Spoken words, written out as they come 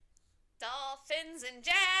Dolphins and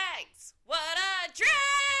Jags. What a drag!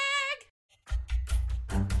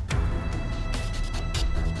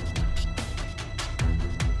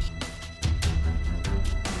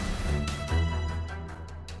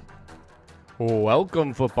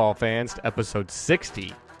 Welcome, football fans, to episode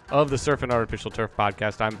 60 of the Surf and Artificial Turf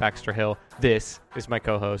podcast. I'm Baxter Hill. This is my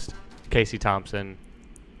co-host, Casey Thompson.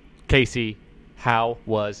 Casey, how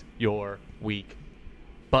was your week,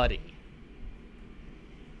 buddy?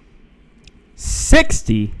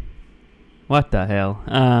 60? What the hell?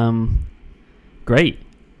 Great.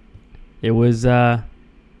 It was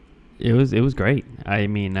great. I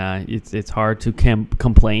mean, it's hard to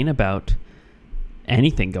complain about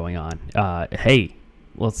anything going on. Hey,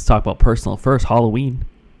 let's talk about personal first. Halloween.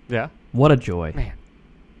 Yeah. What a joy. Man.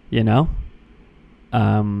 You know?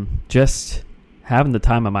 Just having the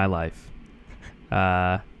time of my life.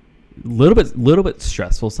 Little bit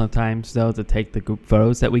stressful sometimes though to take the group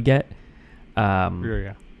photos that we get.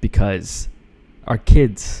 Yeah. Because our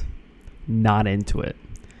kids not into it.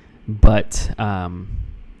 But and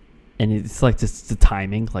it's like just the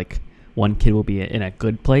timing, like one kid will be in a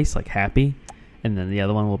good place, like happy, and then the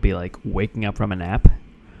other one will be like waking up from a nap,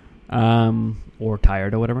 or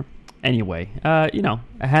tired or whatever. Anyway, I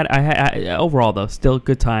had overall though still a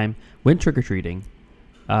good time. Went trick or treating.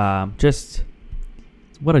 Just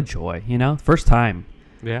what a joy, first time.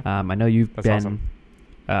 Yeah. I know you've That's been awesome.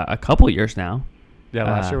 A couple of years now. Yeah,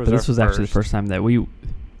 last year was but our this was actually the first time that we.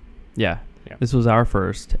 Yeah. This was our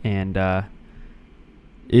first, and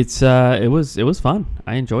it was fun.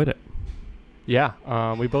 I enjoyed it.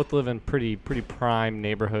 Yeah, we both live in pretty prime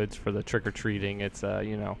neighborhoods for the trick-or-treating. It's,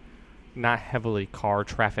 not heavily car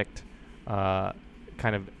trafficked,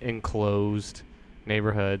 kind of enclosed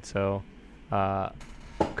neighborhood. So,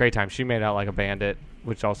 great time. She made out like a bandit,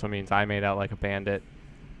 which also means I made out like a bandit.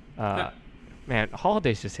 Man,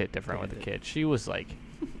 holidays just hit different with the kids. She was like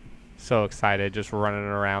so excited, just running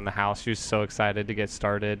around the house. She was so excited to get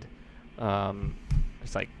started.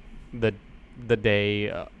 It's like the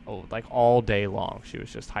day, like all day long, she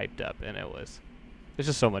was just hyped up, and it's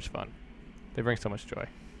just so much fun. They bring so much joy.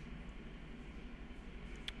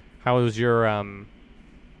 How was your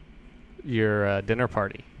dinner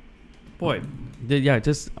party? Boy, I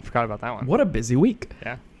forgot about that one. What a busy week.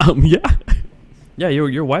 Yeah. Yeah.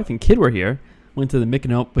 Your wife and kid were here. Went to the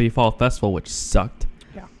Micanopy Fall Festival, which sucked.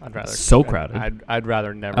 Yeah, I'd rather crowded. I'd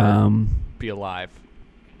rather never be alive.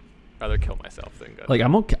 Rather kill myself than go. Like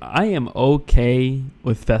I'm okay. I am okay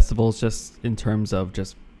with festivals just in terms of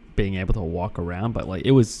just being able to walk around, but like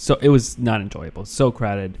it was not enjoyable. So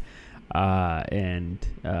crowded, and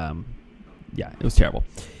it was terrible.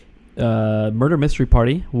 Murder Mystery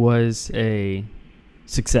Party was a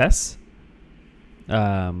success.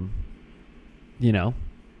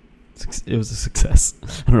 It was a success. I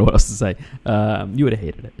don't know what else to say. You would have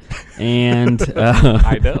hated it. And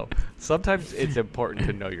I know. Sometimes it's important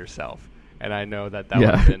to know yourself. And I know that would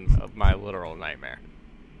have been my literal nightmare.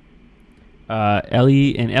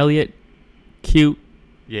 Ellie and Elliot, cute.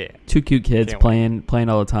 Yeah. Two cute kids playing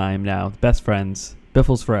all the time now. Best friends.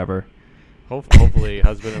 Biffles forever. Hopefully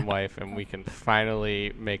husband and wife, and we can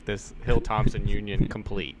finally make this Hill Thompson union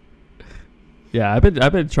complete. Yeah, I've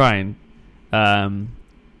been trying.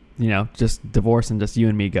 Just divorce and just you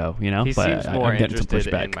and me go, He but seems more I'm getting interested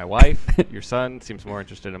some pushback. in my wife. Your son seems more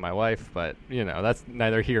interested in my wife, but, that's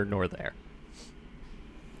neither here nor there.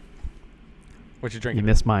 What you drinking? You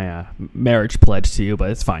missed my marriage pledge to you,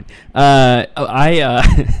 but it's fine. I'm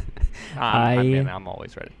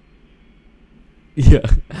always ready. Yeah,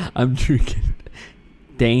 I'm drinking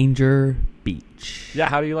Danger Beach. Yeah,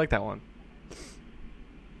 how do you like that one?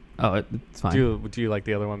 Oh, it's fine. Do you like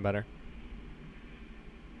the other one better?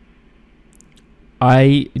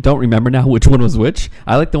 I don't remember now which one was which.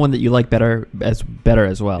 I like the one that you like better as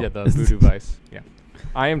well. Yeah, the Voodoo Vice. Yeah,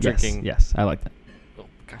 I am drinking. Yes, I like that. Oh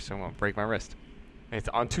gosh, I want to break my wrist. It's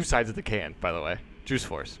on two sides of the can, by the way. Juice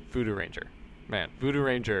Force, Voodoo Ranger. Man, Voodoo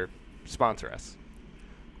Ranger, sponsor us.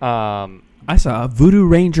 I saw a Voodoo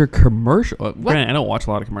Ranger commercial. Granted, I don't watch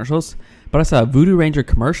a lot of commercials, but I saw a Voodoo Ranger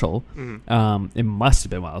commercial. Mm-hmm. It must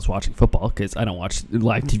have been while I was watching football because I don't watch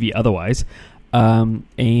live TV otherwise. And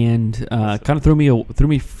kind of threw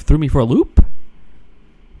me for a loop.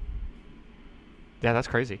 Yeah, that's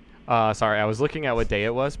crazy. Sorry, I was looking at what day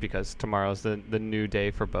it was because tomorrow's the new day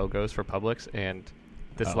for BOGOs for Publix, and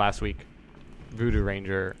this last week, Voodoo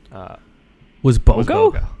Ranger was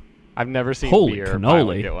BOGO? I've never seen Holy beer cannoli. buy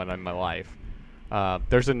one, get one in my life.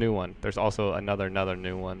 There's a new one. There's also another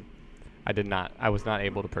new one. I was not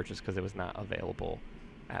able to purchase because it was not available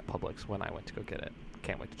at Publix when I went to go get it.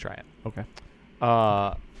 Can't wait to try it. Okay.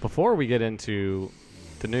 Before we get into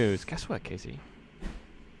the news. Guess what, Casey?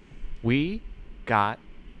 We got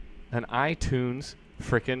an iTunes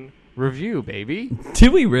freaking review, baby.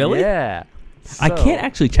 Do we really? Yeah. I So- can't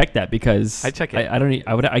actually check that because I check it. I don't.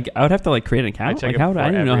 I would have to like create an account. check Like it how? I before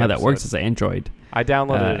don't even know every how that works episode. as an Android I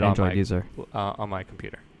downloaded it Android user. on my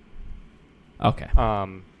computer. Okay.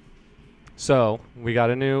 So we got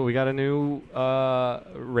a new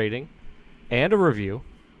rating and a review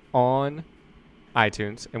on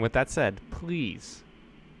iTunes. And with that said, please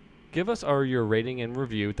give us your rating and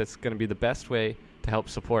review. That's going to be the best way to help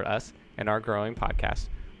support us and our growing podcast.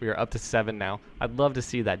 We are up to 7 now. I'd love to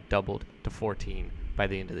see that doubled to 14 by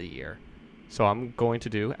the end of the year. So I'm going to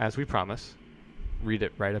do, as we promise, read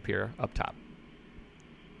it right up here, up top.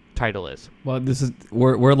 Title is. Well, this is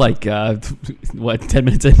we're like 10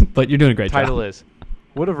 minutes in, but you're doing a great Title job. is.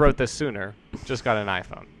 Would have wrote this sooner. Just got an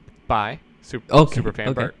iPhone. By Okay, Superfan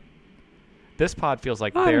okay. Bert. This pod feels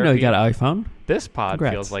like I therapy. didn't know you got an iPhone. This pod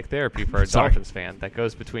Congrats. feels like therapy for a Sorry. Dolphins fan that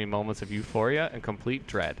goes between moments of euphoria and complete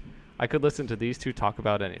dread. I could listen to these two talk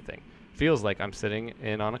about anything. Feels like I'm sitting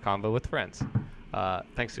in on a convo with friends.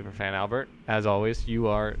 Thanks, Superfan Albert. As always, you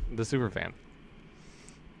are the Superfan.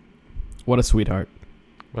 What a sweetheart.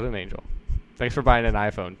 What an angel. Thanks for buying an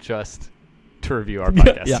iPhone just to review our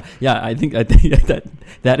podcast. Yeah. I think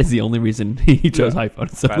that is the only reason he chose iPhone.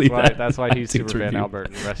 So That's why he's iTunes Superfan review Albert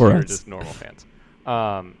and the rest for of you are us. just normal fans.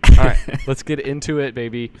 All right, let's get into it,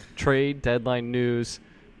 baby. Trade deadline news.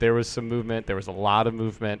 There was some movement. There was a lot of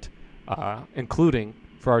movement, including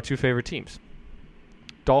for our two favorite teams.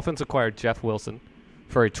 Dolphins acquired Jeff Wilson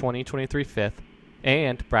for a 2023 fifth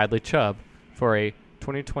and Bradley Chubb for a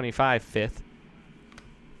 2025 fifth.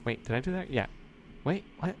 Wait, did I do that? Yeah. Wait,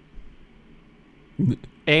 what?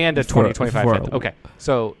 And a 2025 for- fifth. Okay,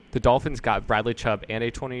 so the Dolphins got Bradley Chubb and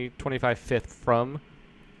a 2025 fifth from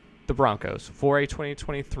the Broncos for a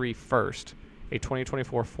 2023 first, a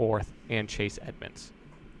 2024 fourth, and Chase Edmonds.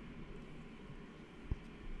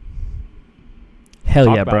 Hell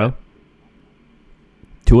Talk yeah, about bro. it.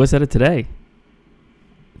 Tua said it today.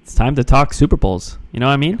 It's time to talk Super Bowls. You know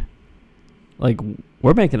what I mean? Like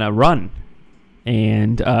we're making a run,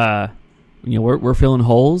 and we're filling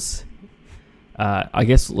holes. I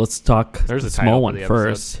guess let's talk There's the a title small for one the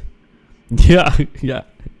first. Yeah.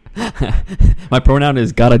 My pronoun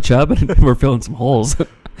is got a chub, and we're filling some holes.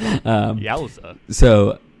 Yowza.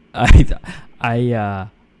 So I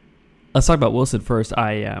let's talk about Wilson first.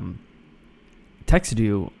 I texted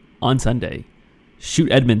you on Sunday.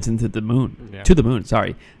 Shoot Edmonds into the moon. Yeah. To the moon,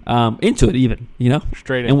 sorry. Into it even,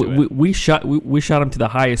 Straight And into it. we shot him to the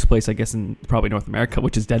highest place, I guess, in probably North America,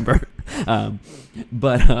 which is Denver.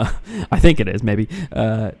 But I think it is, maybe.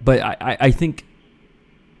 But I think,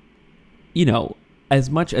 as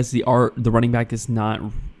much as the running back is not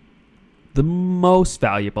the most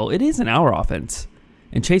valuable, it is in our offense.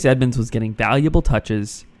 And Chase Edmonds was getting valuable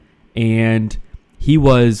touches, and he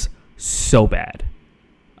was so bad.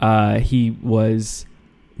 He was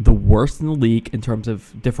the worst in the league in terms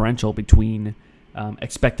of differential between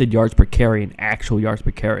expected yards per carry and actual yards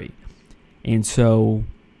per carry. And so,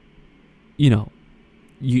 you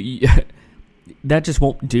that just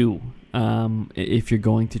won't do if you're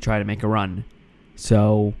going to try to make a run.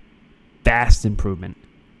 So, vast improvement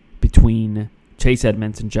between Chase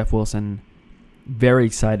Edmonds and Jeff Wilson. Very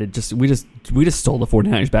excited. We just stole the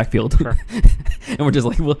 49ers backfield. Sure. And we're just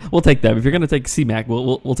like, we'll take them. If you're going to take C-Mac,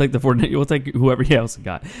 we'll take the 49ers. We'll take whoever else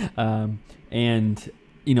got. And,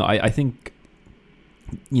 I think,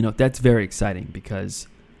 that's very exciting because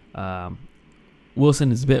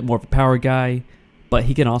Wilson is a bit more of a power guy, but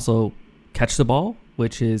he can also catch the ball,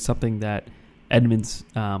 which is something that Edmonds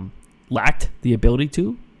lacked the ability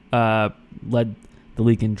to. Led the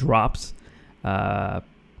league in drops per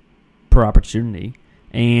opportunity.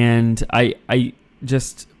 And I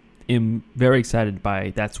just am very excited by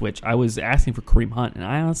that switch. I was asking for Kareem Hunt, and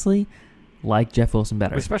I honestly like Jeff Wilson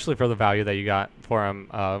better. Especially for the value that you got for him.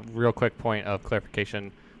 Real quick point of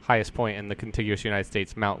clarification. Highest point in the contiguous United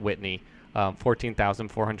States, Mount Whitney,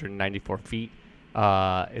 14,494 feet.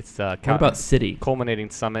 It's What about city? culminating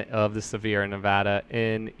summit of the Sierra Nevada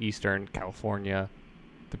in eastern California.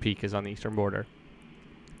 The peak is on the eastern border.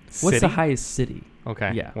 What's City? the highest city?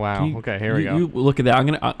 Okay. Yeah. Wow. You- Okay. Here we go. You look at that. I'm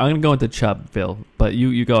gonna go into Chubbville, but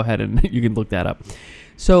you go ahead and you can look that up.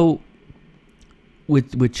 So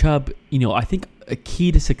with Chubb, I think a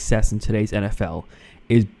key to success in today's NFL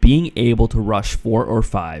is being able to rush 4 or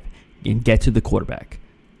 5 and get to the quarterback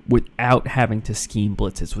without having to scheme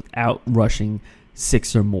blitzes, without rushing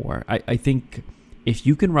 6 or more. I think if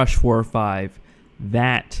you can rush 4 or 5,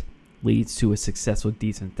 that leads to a successful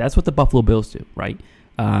defense. That's what the Buffalo Bills do, right?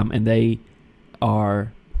 And they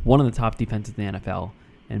are one of the top defenses in the NFL.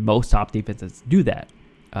 and most top defenses do that.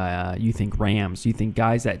 You think Rams, you think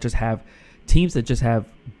guys that just have teams that just have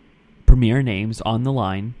premier names on the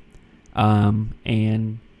line,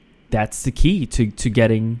 and that's the key to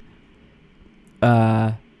getting,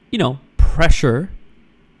 pressure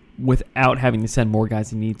without having to send more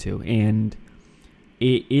guys than you need to. And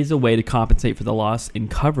it is a way to compensate for the loss in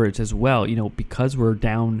coverage as well. Because we're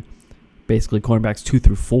down basically cornerbacks 2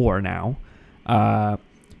 through 4 now,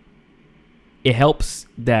 it helps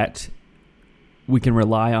that we can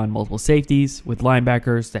rely on multiple safeties with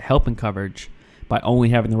linebackers to help in coverage by only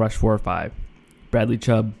having the rush 4 or 5. Bradley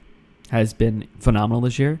Chubb has been phenomenal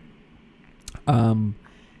this year.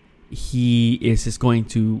 He is just going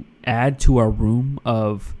to add to our room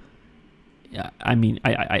of,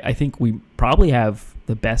 I think we probably have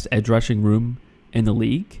the best edge rushing room in the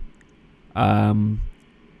league.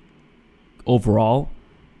 Overall,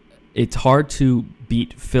 it's hard to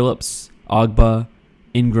beat Phillips, Ogba,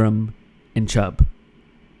 Ingram, and Chubb.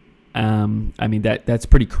 That's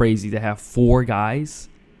pretty crazy to have 4 guys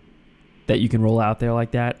that you can roll out there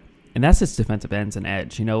like that. And that's just defensive ends and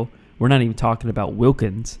edge. We're not even talking about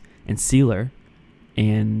Wilkins and Sealer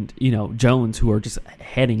and, Jones, who are just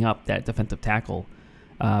heading up that defensive tackle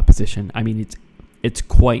position. It's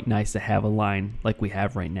quite nice to have a line like we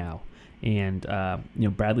have right now. And,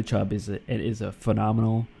 Bradley Chubb is a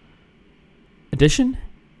phenomenal addition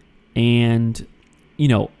and,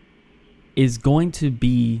 is going to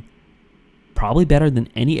be probably better than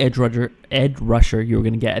any edge rusher you're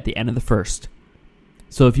going to get at the end of the first.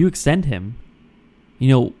 So if you extend him,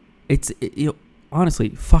 honestly,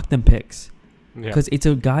 fuck them picks. Because it's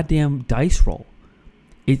a goddamn dice roll.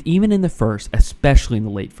 Even in the first, especially in the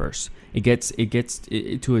late first, it gets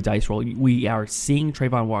to a dice roll. We are seeing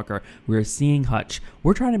Trayvon Walker. We're seeing Hutch.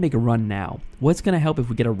 We're trying to make a run now. What's going to help if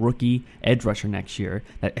we get a rookie edge rusher next year,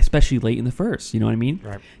 especially late in the first? You know what I mean?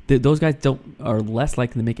 Right. Those guys are less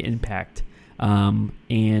likely to make an impact.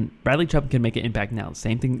 And Bradley Chubb can make an impact now.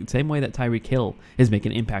 Same way that Tyreek Hill is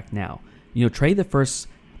making an impact now. Trade the first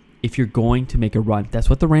if you're going to make a run. That's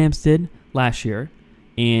what the Rams did last year.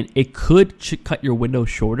 And it could cut your window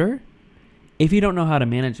shorter if you don't know how to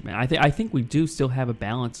manage it. I think we do still have a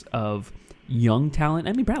balance of young talent.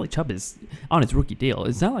 Bradley Chubb is on his rookie deal.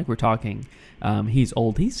 It's not like we're talking he's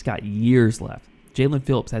old. He's got years left. Jalen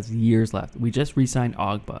Phillips has years left. We just re-signed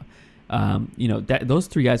Ogba. Those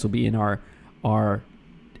 3 guys will be in our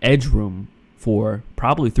edge room for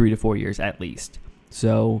probably 3 to 4 years at least.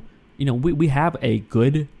 So, we have a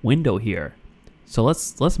good window here. So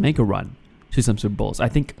let's make a run to some Super Bowls. I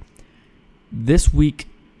think this week,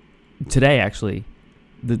 today actually,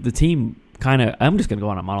 the team kind of. I'm just gonna go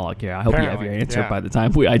on a monologue here. I hope you have your answer by the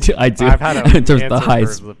time I do. I've had an in terms of the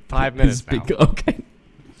highest for 5 minutes now. Okay.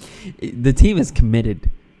 The team is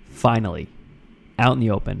committed. Finally, out in the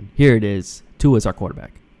open. Here it is. Tua is our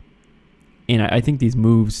quarterback, and I think these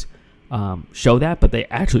moves show that. But they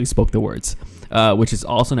actually spoke the words, which is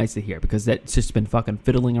also nice to hear because that's just been fucking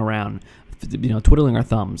fiddling around. Twiddling our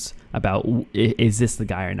thumbs about is this the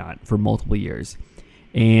guy or not for multiple years.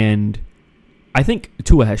 And I think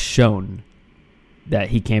Tua has shown that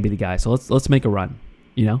he can be the guy. So let's make a run,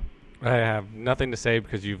 I have nothing to say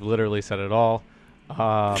because you've literally said it all.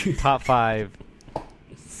 Top 5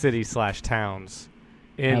 cities/towns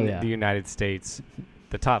in the United States.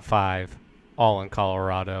 The top 5, all in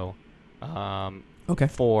Colorado. Okay.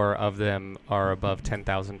 4 of them are above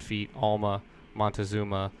 10,000 feet. Alma,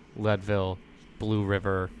 Montezuma, Leadville, Blue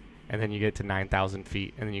River, and then you get to 9,000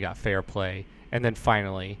 feet, and then you got Fairplay, and then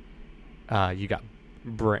finally, you got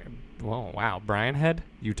Brian Head,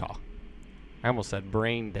 Utah. I almost said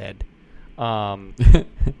brain dead.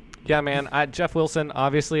 Yeah, man. Jeff Wilson,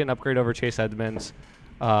 obviously an upgrade over Chase Edmonds.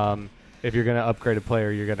 If you're going to upgrade a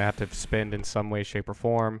player, you're going to have to spend in some way, shape, or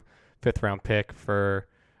form. 5th-round pick for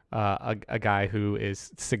a guy who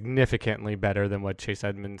is significantly better than what Chase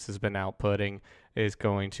Edmonds has been outputting is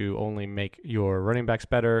going to only make your running backs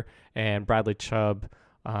better. And Bradley Chubb,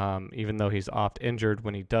 even though he's oft injured,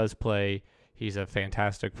 when he does play, he's a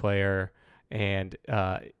fantastic player, and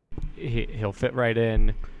he'll fit right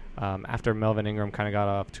in. After Melvin Ingram kind of got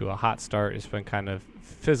off to a hot start, it's been kind of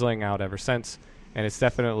fizzling out ever since. And it's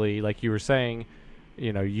definitely, like you were saying,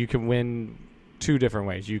 you can win 2 different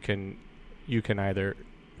ways. You can either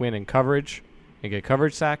win in coverage and get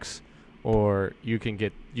coverage sacks, or you can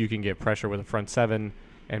get pressure with a front 7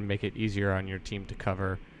 and make it easier on your team to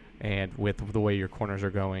cover. And with the way your corners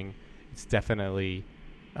are going, it's definitely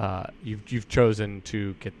you've chosen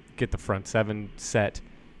to get the front 7 set,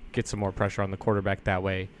 get some more pressure on the quarterback that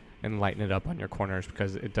way, and lighten it up on your corners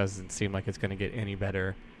because it doesn't seem like it's going to get any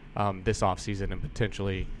better this offseason and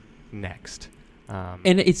potentially next.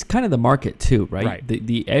 And it's kind of the market too, right? Right.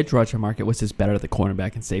 The edge rusher market was just better at the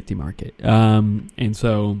cornerback and safety market. And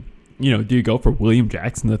so, do you go for William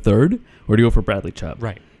Jackson the third, or do you go for Bradley Chubb?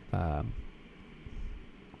 Right.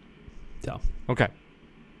 So Okay.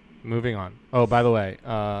 Moving on. Oh, by the way,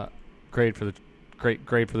 grade for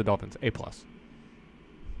the Dolphins, A+.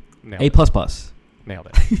 Nailed A++. it. Nailed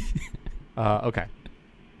it. Okay.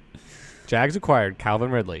 Jags acquired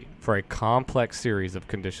Calvin Ridley for a complex series of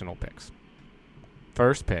conditional picks.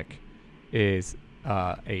 First pick is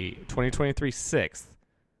a 2023 sixth.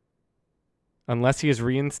 Unless he is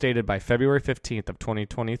reinstated by February 15th of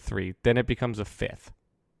 2023, then it becomes a fifth.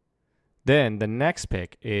 Then the next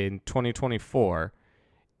pick in 2024,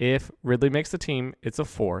 if Ridley makes the team, it's a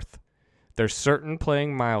fourth. There's certain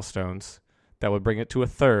playing milestones that would bring it to a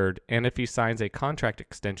third, and if he signs a contract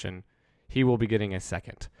extension, he will be getting a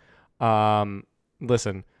second.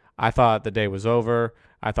 Listen, I thought the day was over.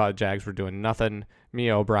 I thought Jags were doing nothing.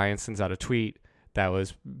 Mia O'Brien sends out a tweet that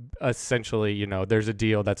was essentially, there's a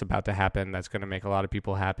deal that's about to happen that's going to make a lot of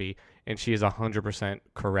people happy, and she is 100%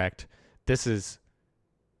 correct. This is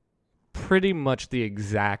pretty much the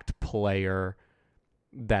exact player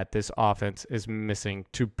that this offense is missing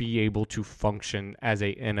to be able to function as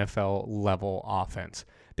a NFL level offense.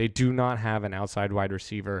 They do not have an outside wide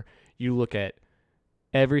receiver. You look at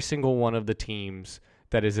every single one of the teams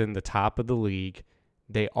that is in the top of the league,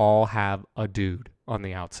 they all have a dude on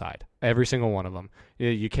the outside. Every single one of them.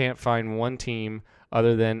 You can't find one team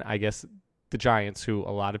other than, I guess, the Giants, who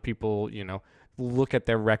a lot of people, look at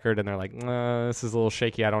their record and they're like, this is a little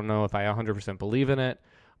shaky. I don't know if I 100% believe in it.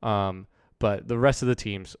 But the rest of the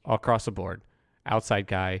teams all across the board, outside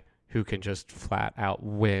guy who can just flat out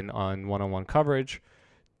win on one-on-one coverage,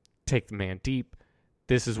 take the man deep.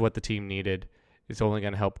 This is what the team needed. It's only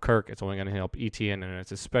going to help Kirk. It's only going to help Etienne, and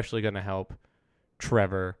it's especially going to help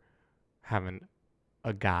Trevor having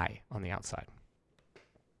a guy on the outside.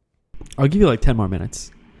 I'll give you like 10 more minutes.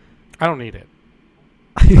 I don't need it.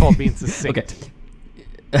 It's called being succinct.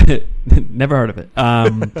 Okay. Never heard of it.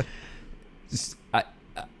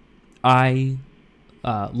 I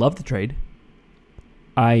love the trade.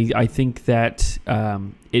 I think that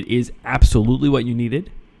it is absolutely what you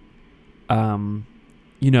needed.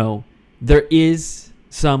 There is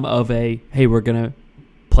some of a, hey, we're going to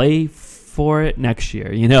play for it next year,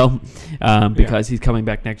 because he's coming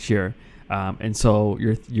back next year. And so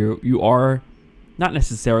you are not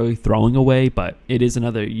necessarily throwing away, but it is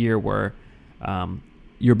another year where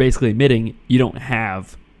you're basically admitting you don't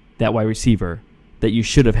have that wide receiver that you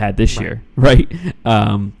should have had this year, right?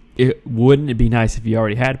 Wouldn't it be nice if you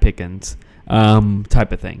already had Pickens,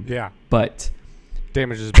 type of thing? Yeah. But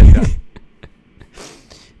damage has been done.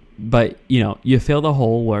 But you fill the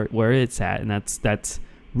hole where it's at, and that's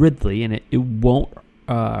Ridley, and it won't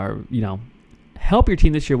help your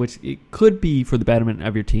team this year, which it could be for the betterment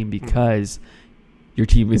of your team because your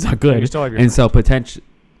team is not good, you still have your and so potentially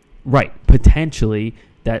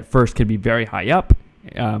that first could be very high up.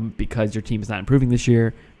 Because your team is not improving this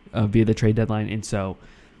year via the trade deadline. And so,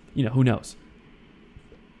 who knows?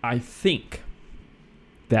 I think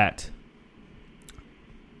that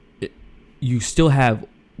you still have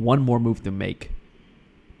one more move to make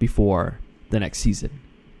before the next season.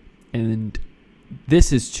 And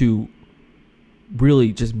this is to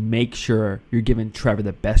really just make sure you're giving Trevor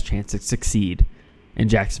the best chance to succeed in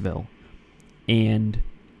Jacksonville. And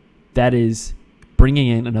that is bringing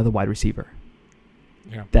in another wide receiver.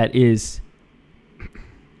 Yeah. That is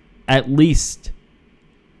at least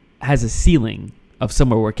has a ceiling of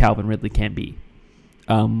somewhere where Calvin Ridley can be.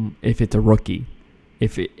 If it's a rookie.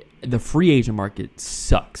 The free agent market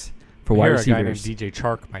sucks for wide receivers. A guy named DJ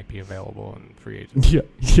Chark might be available in free agency.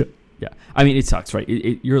 Yeah. I mean, it sucks, right?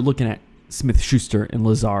 You're looking at Smith-Schuster and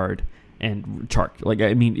Lazard and Chark.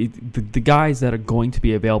 The guys that are going to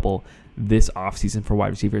be available this offseason for wide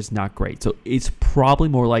receivers is not great. So it's probably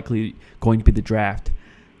more likely going to be the draft.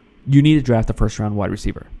 You need to draft a first-round wide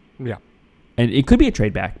receiver. Yeah. And it could be a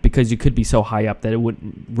trade back because you could be so high up that it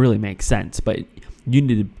wouldn't really make sense. But you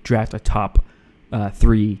need to draft a top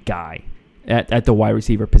 3 guy at the wide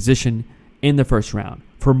receiver position in the first round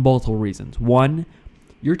for multiple reasons. One,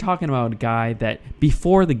 you're talking about a guy that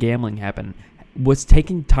before the gambling happened was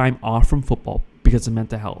taking time off from football because of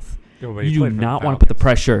mental health. You do not want to put the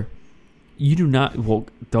pressure. You do not. Well,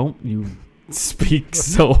 don't you speak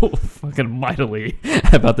so fucking mightily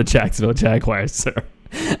about the Jacksonville Jaguars, sir.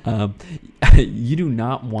 You do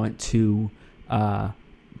not want to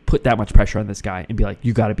put that much pressure on this guy and be like,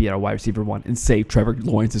 you got to be at a wide receiver 1 and save Trevor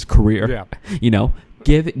Lawrence's career. Yeah.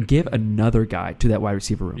 Give another guy to that wide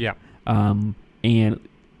receiver room. Yeah. And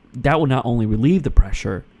that will not only relieve the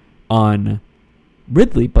pressure on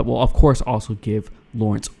Ridley, but will of course also give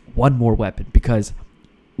Lawrence one more weapon, because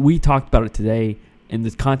we talked about it today in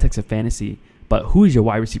the context of fantasy. But who is your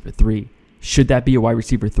wide receiver 3? Should that be your wide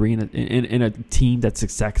receiver 3 in a team that's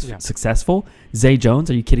successful? Zay Jones?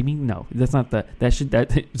 Are you kidding me? No, that's not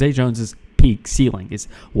Zay Jones' peak ceiling is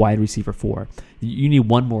wide receiver 4. You need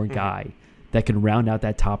one more guy that can round out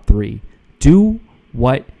that top 3. Do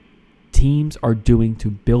what teams are doing to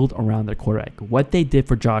build around their quarterback. What they did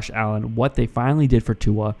for Josh Allen, what they finally did for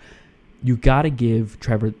Tua. You got to give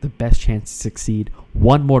Trevor the best chance to succeed.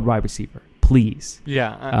 One more wide receiver, please.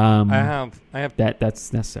 Yeah, I have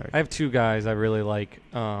that's necessary. I have 2 guys I really like.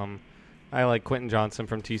 I like Quentin Johnson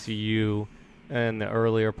from TCU in the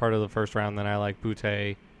earlier part of the first round. Then I like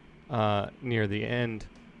Butte near the end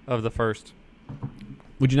of the first.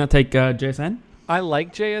 Would you not take JSN? I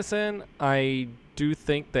like JSN. I do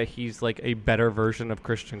think that he's like a better version of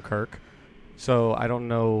Christian Kirk. So I don't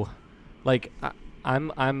know. Like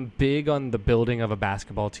I'm big on the building of a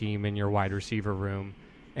basketball team in your wide receiver room.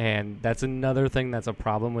 And that's another thing that's a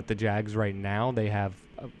problem with the Jags right now. They have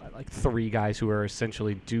like 3 guys who are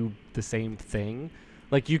essentially do the same thing.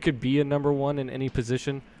 Like you could be a number 1 in any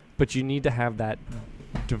position, but you need to have that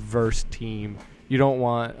diverse team. You don't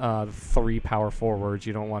want 3 power forwards.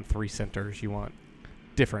 You don't want 3 centers. You want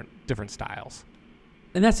different styles.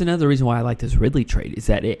 And that's another reason why I like this Ridley trade, is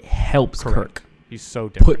that it helps Kirk. He's so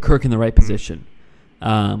different. Put Kirk in the right position,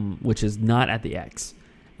 which is not at the X.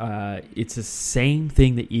 It's the same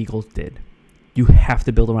thing the Eagles did. You have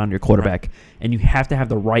to build around your quarterback, and you have to have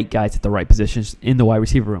the right guys at the right positions in the wide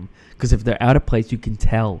receiver room. Because if they're out of place, you can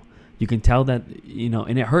tell. You can tell that,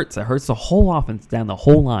 and it hurts. It hurts the whole offense down the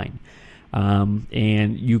whole line.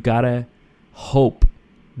 And you got to hope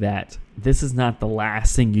that this is not the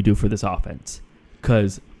last thing you do for this offense.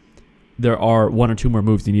 Because there are 1 or 2 more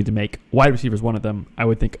moves you need to make. Wide receiver is one of them. I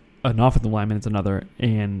would think an offensive lineman is another.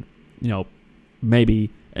 And,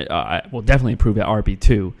 maybe will definitely improve at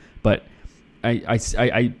RB2. But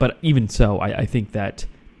but even so, I think that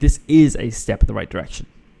this is a step in the right direction.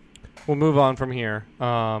 We'll move on from here.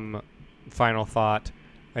 Final thought.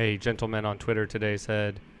 A gentleman on Twitter today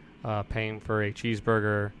said, paying for a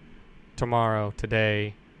cheeseburger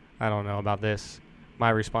today. I don't know about this. My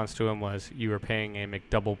response to him was, you are paying a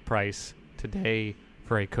McDouble price today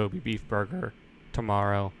for a Kobe beef burger.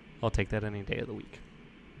 Tomorrow, I'll take that any day of the week.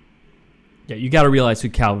 Yeah, you got to realize who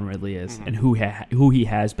Calvin Ridley is and who he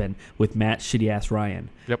has been with Matt shitty-ass Ryan.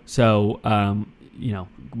 Yep. So,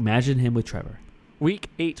 imagine him with Trevor. Week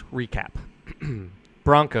 8 recap.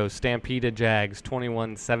 Broncos stampeded Jags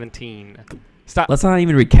 21-17. Stop. Let's not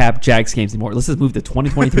even recap Jags games anymore. Let's just move to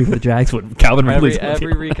 2023 for the Jags with Calvin Ridley.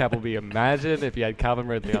 Every recap will be, imagine if you had Calvin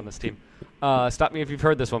Ridley on this team. Stop me if you've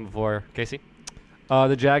heard this one before, Casey.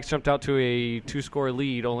 The Jags jumped out to a 2-score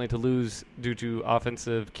lead only to lose due to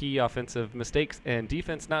key offensive mistakes and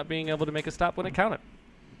defense not being able to make a stop when it counted.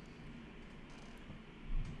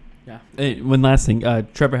 Yeah. Hey, one last thing.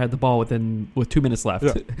 Trevor had the ball with 2 minutes left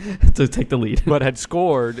to take the lead. But had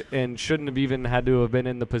scored and shouldn't have even had to have been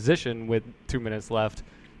in the position with 2 minutes left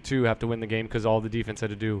to have to win the game, because all the defense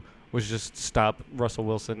had to do was just stop Russell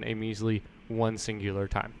Wilson a measly 1 singular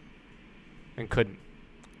time. And couldn't.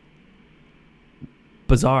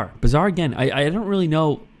 Bizarre again. I don't really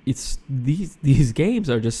know. It's these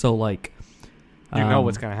games are just so like you know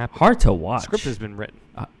what's going to happen. Hard to watch. The script has been written.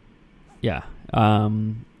 Yeah.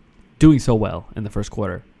 Doing so well in the first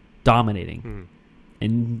quarter, dominating,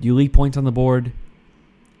 and you leave points on the board,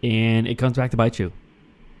 and it comes back to bite you.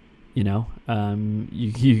 You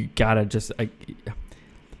gotta just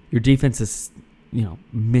your defense is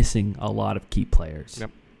missing a lot of key players.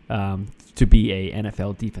 Yep. To be a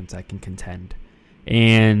NFL defense that can contend.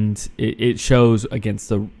 And it shows against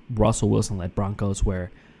the Russell Wilson-led Broncos,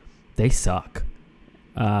 where they suck.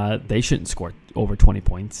 They shouldn't score over 20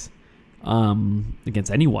 points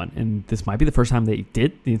against anyone. And this might be the first time they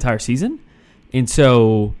did the entire season. And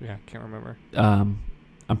so... Yeah, can't remember.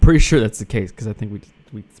 I'm pretty sure that's the case, because I think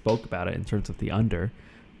we spoke about it in terms of the under,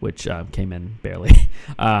 which came in barely.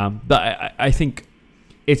 But I think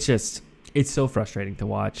it's so frustrating to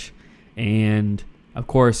watch. And, of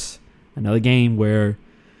course... Another game where,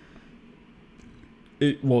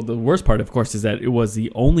 the worst part, of course, is that it was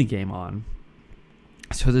the only game on.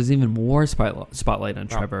 So there's even more spotlight on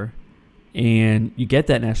Trevor. And you get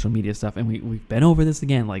that national media stuff. And we've been over this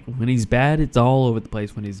again. Like, when he's bad, it's all over the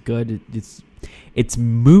place. When he's good, it's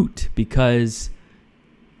moot, because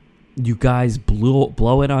you guys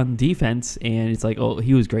blow it on defense. And it's like, oh,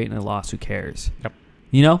 he was great and I lost. Who cares?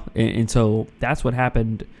 Yep. And so that's what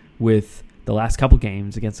happened with the last couple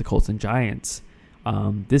games against the Colts and Giants.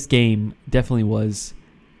 This game definitely was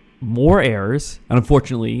more errors, and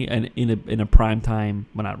unfortunately, and in a prime time,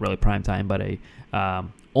 well, not really prime time, but a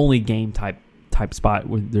only game type spot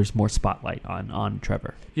where there's more spotlight on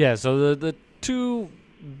Trevor. Yeah, so the two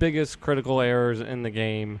biggest critical errors in the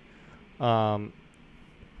game,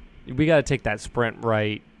 we got to take that sprint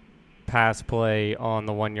right pass play on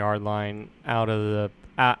the 1 yard line out of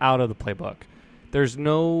the playbook. There's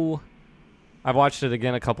no. I've watched it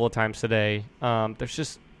again a couple of times today. There's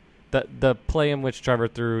just the play in which Trevor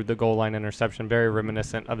threw the goal line interception, very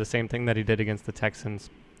reminiscent of the same thing that he did against the Texans.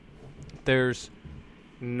 There's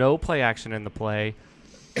no play action in the play.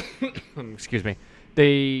 Excuse me.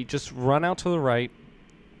 They just run out to the right.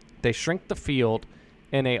 They shrink the field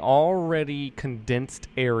in a already condensed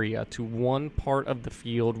area to one part of the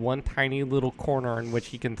field, one tiny little corner in which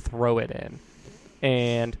he can throw it in.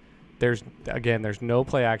 And there's no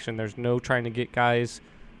play action. There's no trying to get guys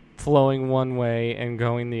flowing one way and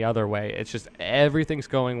going the other way. It's just everything's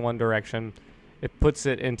going one direction. It puts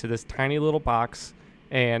it into this tiny little box,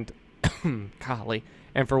 and golly,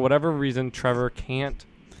 and for whatever reason, Trevor can't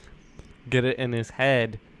get it in his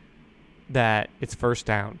head that it's first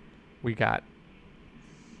down. We got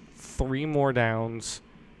 3 more downs,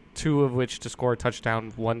 2 of which to score a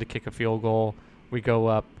touchdown, 1 to kick a field goal. We go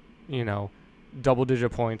up,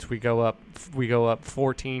 double-digit points. We go up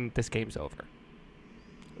 14. This game's over.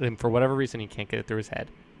 And for whatever reason, he can't get it through his head.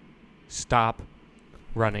 Stop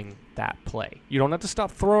running that play. You don't have to stop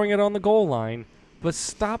throwing it on the goal line, but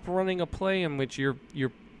stop running a play in which you're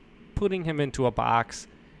putting him into a box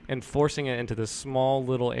and forcing it into this small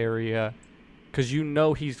little area, because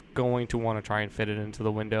he's going to want to try and fit it into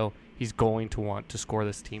the window. He's going to want to score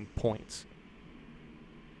this team points.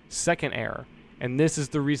 Second error, and this is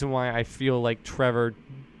the reason why I feel like Trevor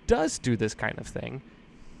does do this kind of thing,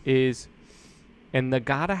 is in the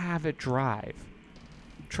gotta have it drive,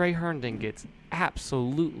 Trey Herndon gets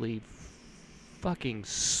absolutely fucking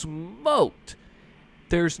smoked.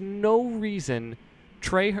 There's no reason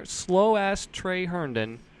slow-ass Trey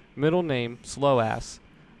Herndon, middle name, slow-ass,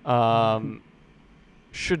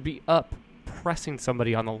 should be up pressing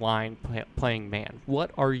somebody on the line playing man.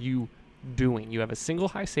 What are you doing? You have a single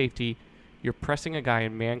high safety. You're pressing a guy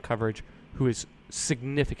in man coverage who is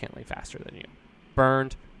significantly faster than you.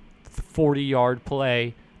 Burned, 40-yard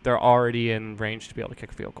play. They're already in range to be able to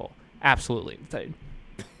kick a field goal. Absolutely.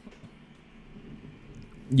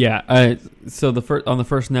 Yeah. So on the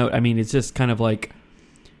first note, I mean, it's just kind of like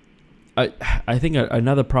I think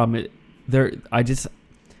another problem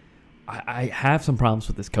I have some problems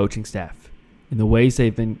with this coaching staff and the ways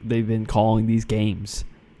they've been calling these games.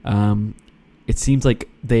 It seems like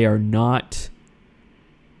they are they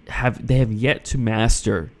have yet to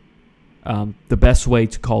master the best way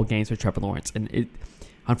to call games for Trevor Lawrence, and it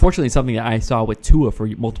unfortunately is something that I saw with Tua for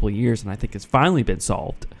multiple years, and I think it's finally been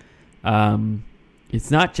solved.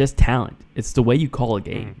 It's not just talent; it's the way you call a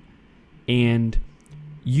game, and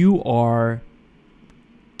you are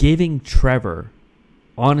giving Trevor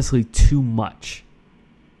honestly too much.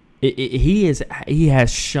 He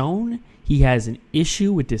has shown he has an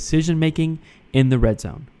issue with decision making in the red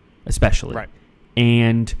zone, especially. Right.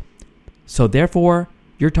 And so therefore,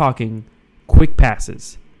 you're talking quick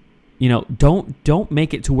passes. Don't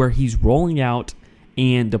make it to where he's rolling out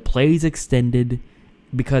and the play's extended,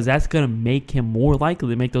 because that's going to make him more likely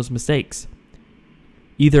to make those mistakes.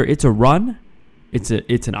 Either it's a run, it's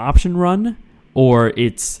an option run, or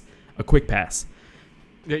it's a quick pass.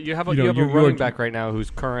 Yeah, you have a running back right now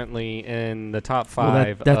who's currently in the top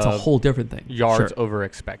 5. Well, that's a whole different thing. Yards over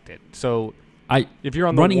expected. So if you're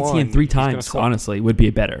on the run one, ETN 3 times, honestly, would be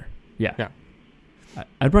better. Yeah.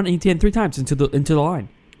 I'd run ETN 3 times into the line.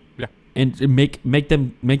 Yeah. And make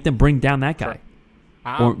them bring down that guy,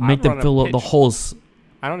 or make them fill the holes.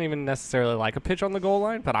 I don't even necessarily like a pitch on the goal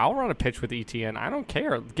line, but I'll run a pitch with ETN. I don't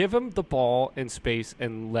care. Give him the ball in space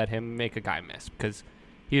and let him make a guy miss, because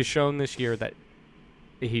he has shown this year that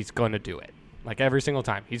he's going to do it. Like every single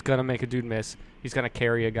time. He's going to make a dude miss. He's going to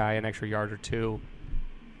carry a guy an extra yard or 2.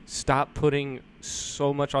 Stop putting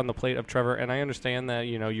so much on the plate of Trevor. And I understand that,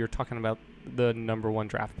 you're talking about the number 1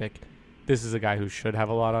 draft pick. This is a guy who should have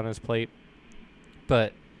a lot on his plate.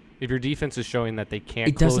 But if your defense is showing that they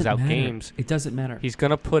can't close out games, it doesn't matter. He's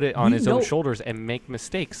going to put it on his own shoulders and make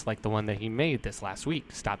mistakes like the one that he made this last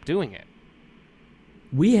week. Stop doing it.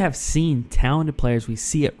 We have seen talented players. We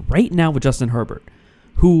see it right now with Justin Herbert,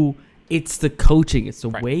 who it's the coaching, it's the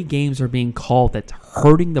way games are being called that's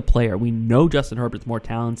hurting the player. We know Justin Herbert's more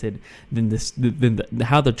talented than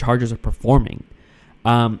how the Chargers are performing,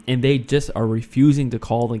 and they just are refusing to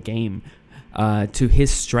call the game to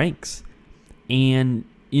his strengths. And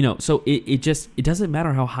so it doesn't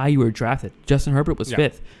matter how high you were drafted. Justin Herbert was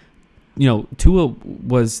 5th. Tua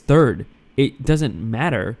was third. It doesn't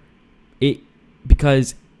matter.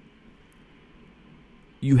 Because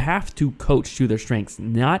you have to coach to their strengths.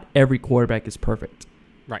 Not every quarterback is perfect.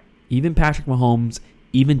 Right. Even Patrick Mahomes,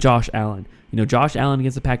 even Josh Allen. Josh Allen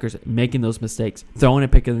against the Packers making those mistakes, throwing a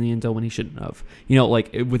pick in the end zone when he shouldn't have.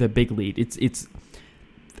 With a big lead. It's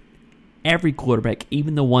every quarterback,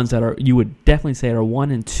 even the ones that you would definitely say are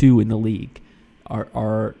 1 and 2 in the league,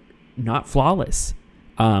 are not flawless.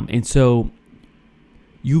 And so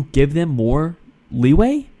you give them more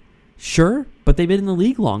leeway, sure, but they've been in the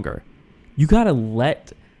league longer. You got to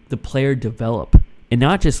let the player develop and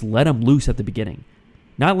not just let them loose at the beginning.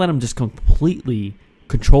 Not let them just completely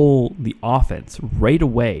control the offense right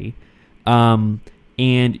away. And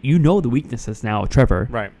the weaknesses now of Trevor.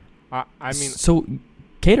 Right. I mean, so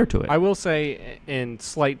cater to it. I will say, in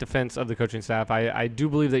slight defense of the coaching staff, I do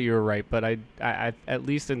believe that you're right, but I at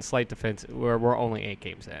least in slight defense, we're only 8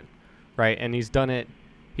 games in, right? And he's done it.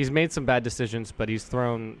 He's made some bad decisions, but he's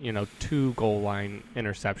thrown 2 goal line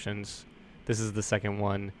interceptions. This is the second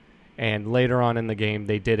one, and later on in the game,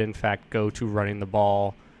 they did in fact go to running the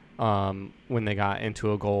ball. When they got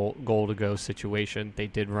into a goal to go situation, they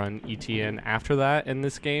did run ETN after that in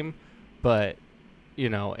this game, but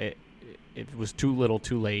it was too little,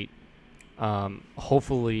 too late.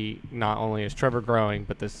 Hopefully, not only is Trevor growing,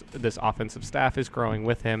 but this offensive staff is growing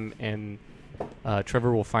with him, and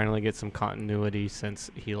Trevor will finally get some continuity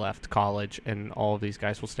since he left college, and all of these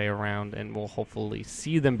guys will stay around, and we'll hopefully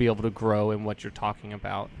see them be able to grow in what you're talking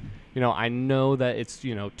about. I know that it's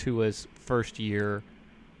Tua's first year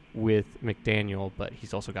with McDaniel, but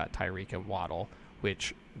he's also got Tyreek and Waddle,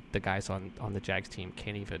 which the guys on the Jags team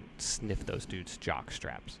can't even sniff those dudes' jock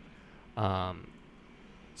straps.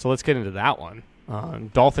 So let's get into that one.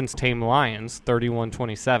 Dolphins tame Lions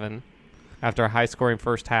 31-27. After a high-scoring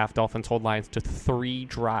first half, Dolphins hold Lions to 3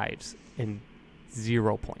 drives and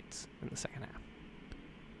 0 points in the second half.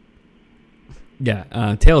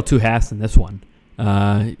 Yeah, tale of 2 halves in this one.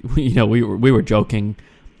 We were joking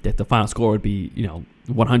that the final score would be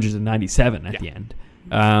 197 at the end,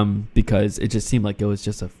 because it just seemed like it was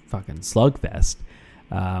just a fucking slugfest.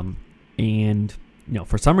 And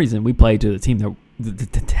for some reason we played to the team that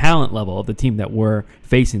the talent level of the team that we're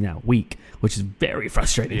facing that week, which is very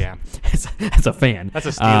frustrating. Yeah, as a fan, that's a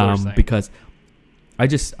Steelers thing. Because I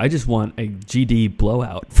just want a GD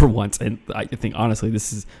blowout for once, and I think honestly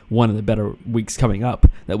this is one of the better weeks coming up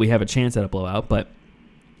that we have a chance at a blowout. But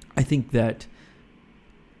I think that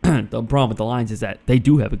the problem with the Lions is that they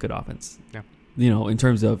do have a good offense. Yeah. In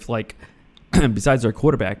terms of besides their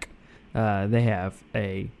quarterback, they have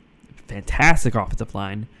a fantastic offensive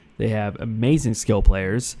line. They have amazing skill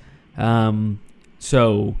players.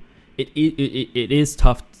 So it is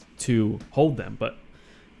tough to hold them. But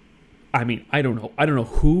I mean, I don't know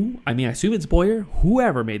who. I mean, I assume it's Boyer.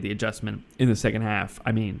 Whoever made the adjustment in the second half.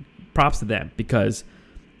 I mean, props to them, because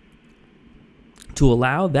to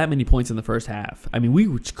allow that many points in the first half, I mean,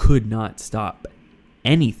 we could not stop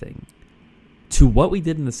anything. To what we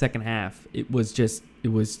did in the second half, it was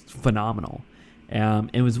phenomenal.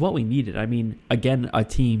 It was what we needed. I mean, again, a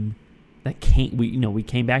team that we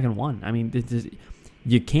came back and won. I mean,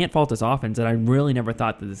 you can't fault this offense, and I really never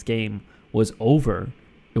thought that this game was over.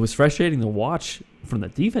 It was frustrating to watch from the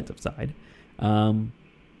defensive side.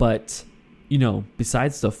 But,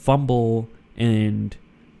 besides the fumble and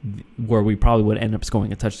where we probably would end up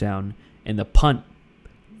scoring a touchdown, and the punt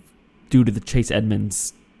due to the Chase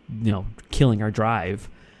Edmonds, killing our drive,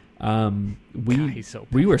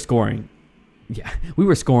 we were scoring. Yeah, we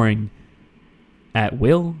were scoring at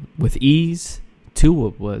will with ease.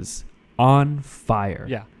 Tua was on fire.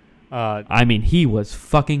 Yeah. I mean, he was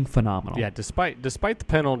fucking phenomenal. Yeah, despite the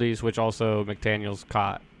penalties, which also McDaniel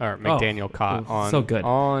caught on so good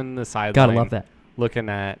on the sideline. Gotta love that. Looking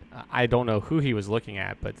at, I don't know who he was looking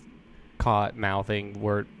at, but caught mouthing,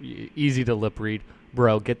 were easy to lip read.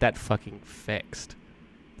 Bro, get that fucking fixed.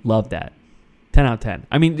 Love that. 10 out of 10.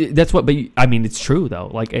 I mean, that's what. But I mean, it's true though.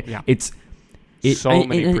 Like it's so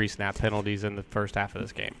many pre-snap penalties in the first half of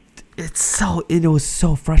this game. It was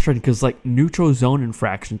so frustrating because neutral zone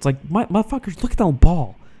infractions. Motherfuckers, look at the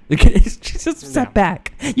ball. It's just step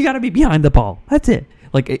back. You got to be behind the ball. That's it.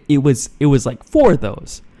 It was 4 of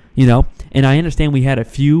those. And I understand we had a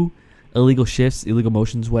few illegal shifts, illegal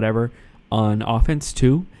motions, whatever, on offense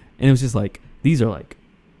too. And it was just these are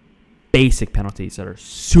basic penalties that are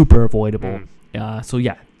super avoidable. So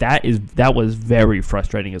yeah, that was very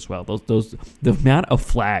frustrating as well. The amount of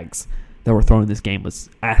flags that were thrown in this game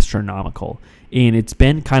was astronomical, and it's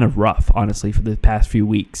been kind of rough, honestly, for the past few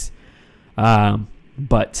weeks.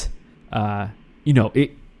 But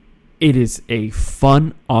it is a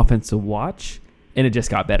fun offense to watch, and it just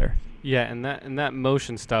got better. Yeah, and that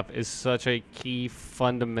motion stuff is such a key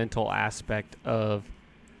fundamental aspect of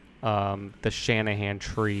the Shanahan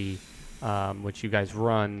tree, which you guys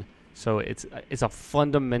run. So it's a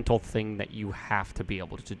fundamental thing that you have to be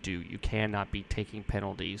able to do. You cannot be taking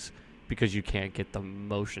penalties because you can't get the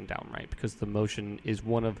motion down right, because the motion is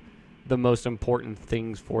one of the most important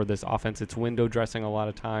things for this offense. It's window dressing a lot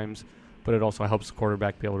of times, but it also helps the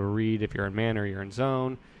quarterback be able to read if you're in man or you're in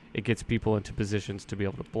zone. It gets people into positions to be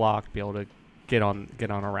able to block, be able to get on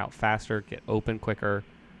a route faster, get open quicker.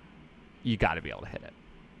 You got to be able to hit it.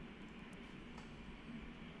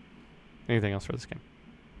 Anything else for this game?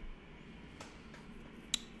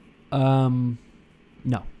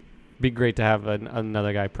 No. Be great to have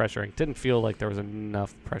another guy pressuring. Didn't feel like there was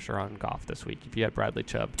enough pressure on Goff this week. If you had Bradley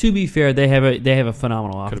Chubb, To be fair, they have a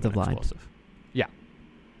phenomenal could have offensive been line. explosive. Yeah.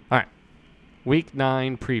 All right. Week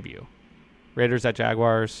 9 preview. Raiders at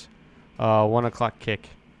Jaguars. 1 o'clock kick.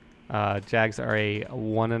 Jags are a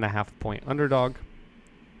 1.5 point underdog.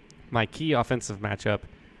 My key offensive matchup: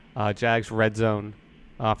 Jags red zone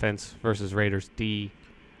offense versus Raiders D.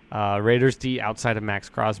 Raiders D outside of Max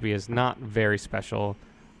Crosby is not very special.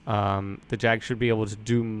 The Jags should be able to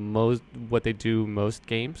do what they do most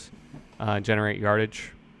games, generate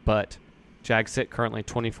yardage. But Jags sit currently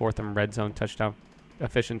 24th in red zone touchdown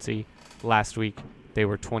efficiency. Last week they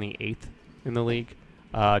were 28th in the league.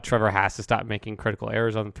 Trevor has to stop making critical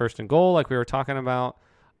errors on first and goal, like we were talking about.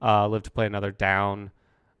 Live to play another down.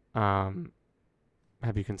 Have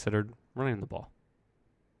you considered running the ball?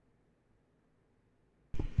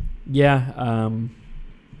 Yeah,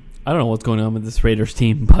 I don't know what's going on with this Raiders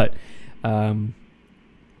team, but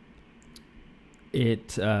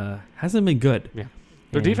it hasn't been good. Yeah.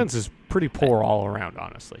 Their defense is pretty poor all around,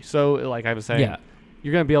 honestly. So, like I was saying, Yeah.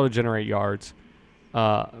 you're going to be able to generate yards.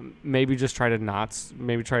 Maybe just try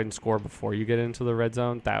and score before you get into the red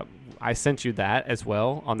zone. That I sent you that as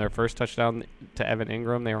well on their first touchdown to Evan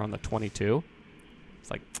Ingram. They were on the 22.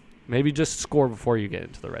 It's like maybe just score before you get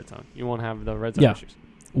into the red zone. You won't have the red zone issues.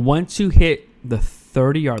 Once you hit the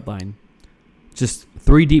 30-yard line, just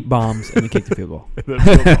 3 deep bombs and then kick the field goal.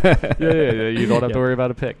 Yeah. You don't have to worry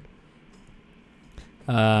about a pick.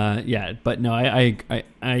 But no, I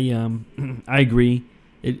agree.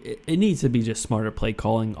 It needs to be just smarter play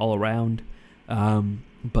calling all around,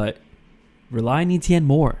 but rely on ETN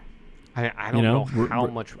more. I don't know how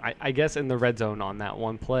much. I guess in the red zone on that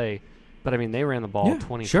one play, but I mean they ran the ball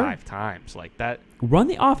 25 times like that. Run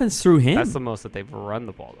the offense through him. That's the most that they've run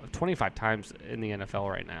the ball. 25 times in the NFL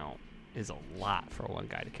right now is a lot for one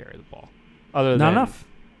guy to carry the ball. Not enough.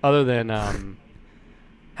 Other than how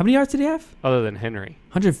many yards did he have? Other than Henry,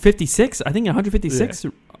 156. I think 156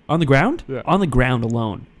 on the ground. Yeah. On the ground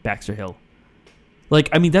alone, Baxter Hill. Like,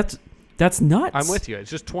 I mean, that's nuts. I'm with you.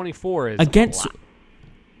 It's just 24 is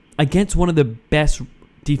against one of the best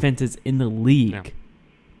defenses in the league. Yeah.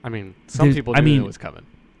 I mean, some people knew it was coming.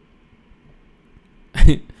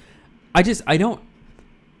 I don't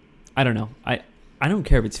know. I don't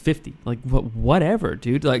care if it's 50. Like, whatever,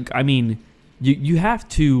 dude. Like, I mean, you have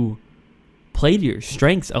to play to your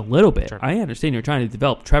strengths a little bit. Sure. I understand you're trying to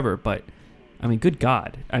develop Trevor, but I mean, good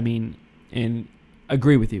God. I mean, and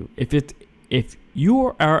agree with you. If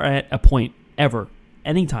you are at a point ever,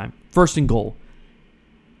 anytime, first and goal,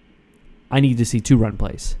 I need to see 2 run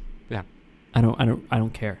plays. Yeah. I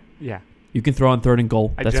don't care. Yeah. You can throw on third and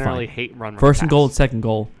goal. That's fine. I generally hate run First and pass. goal and second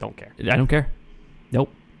goal. Don't care. I don't care. Nope.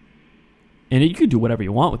 And you can do whatever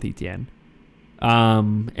you want with ETN.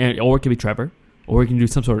 Or it could be Trevor. Or you can do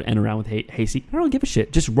some sort of end around with Hasty. I don't give a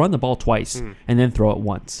shit. Just run the ball twice and then throw it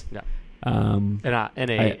once. Yeah.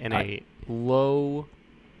 In a low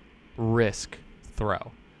risk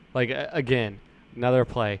throw. Like again, another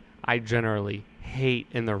play I generally hate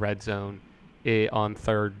in the red zone on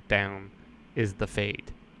third down is the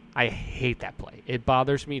fade. I hate that play. It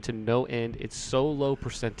bothers me to no end. It's so low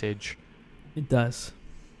percentage. It does.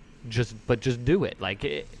 Just do it. Like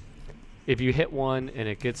if you hit one and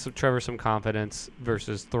it gets Trevor some confidence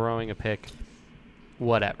versus throwing a pick,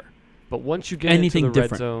 whatever. But once you get anything into the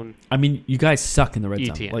different. red zone, I mean, you guys suck in the red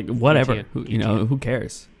ETN. zone. Like whatever. ETN. Who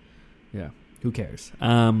cares? Yeah, who cares?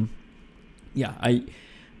 Yeah,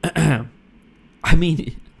 I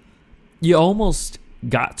mean, you almost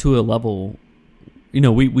got to a level.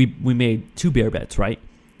 We made 2 bear bets, right?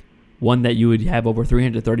 One that you would have over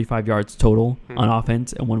 335 yards total on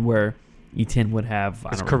offense, and one where Etienne would have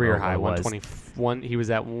his career high 121. He was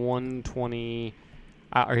at 120,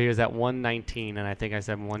 or he was at 119, and I think I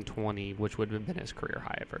said 120, which would have been his career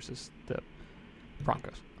high versus the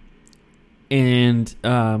Broncos. And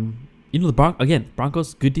the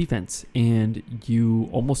Broncos good defense, and you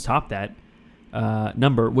almost topped that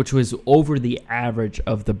number, which was over the average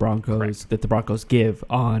of the Broncos Correct. that the Broncos give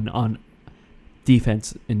on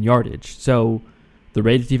defense and yardage. So the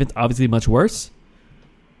Raiders defense obviously much worse.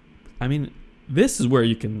 I mean, this is where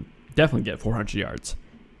you can definitely get 400 yards.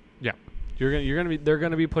 Yeah, they're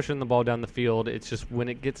gonna be pushing the ball down the field. It's just when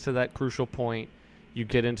it gets to that crucial point, you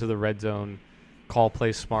get into the red zone, call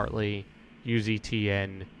plays smartly, use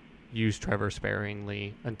ETN, use Trevor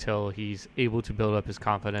sparingly until he's able to build up his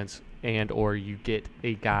confidence, and or you get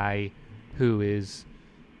a guy who is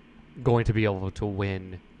going to be able to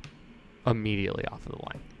win immediately off of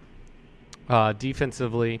the line.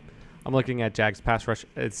 Defensively, I'm looking at Jags pass rush.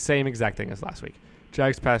 It's the same exact thing as last week.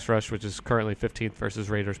 Jags pass rush, which is currently 15th versus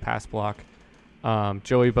Raiders pass block.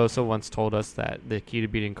 Joey Bosa once told us that the key to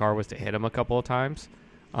beating Carr was to hit him a couple of times.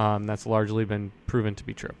 That's largely been proven to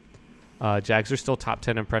be true. Jags are still top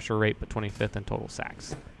 10 in pressure rate, but 25th in total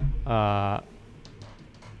sacks.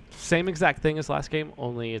 Same exact thing as last game,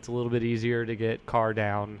 only it's a little bit easier to get Carr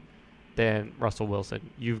down than Russell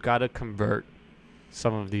Wilson. You've got to convert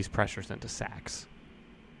some of these pressures into sacks.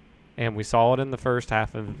 And we saw it in the first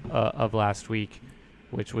half of last week,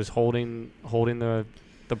 which was holding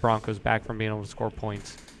the Broncos back from being able to score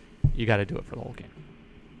points. You got to do it for the whole game.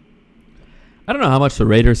 I don't know how much the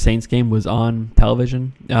Raiders-Saints game was on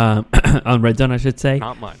television, on Red Zone, I should say.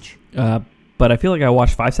 Not much. But I feel like I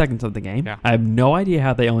watched 5 seconds of the game. Yeah. I have no idea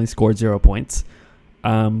how they only scored 0 points.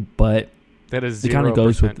 But That is it kinda 0%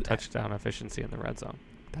 goes with- touchdown efficiency in the red zone.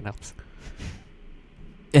 That helps.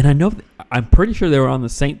 and I'm pretty sure they were on the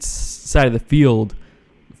Saints side of the field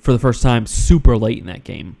for the first time super late in that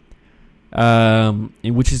game, and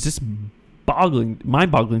which is just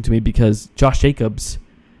mind-boggling to me because Josh Jacobs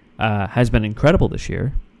has been incredible this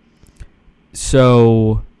year.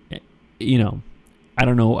 So, I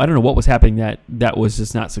don't know what was happening that was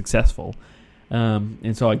just not successful,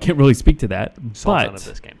 and so I can't really speak to that. Saw none But of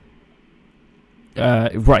this game.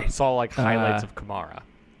 right, Saw like highlights of Kamara.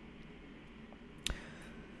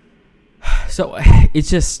 so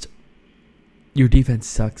it's just your defense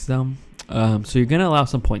sucks, though. So you're gonna allow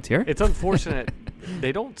some points here. It's unfortunate.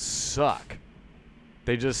 They don't suck.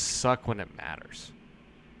 They just suck when it matters.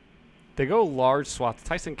 They go large swaths.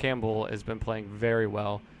 Tyson Campbell has been playing very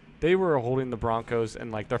well. They were holding the Broncos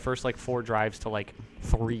in like their first 4 drives to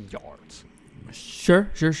 3 yards.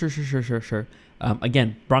 Sure.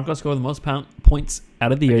 Again, Broncos score the most points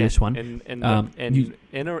out of the year this one. In and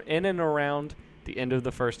around the end of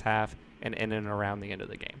the first half and in and around the end of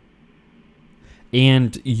the game.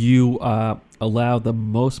 And you allow the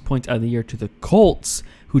most points out of the year to the Colts,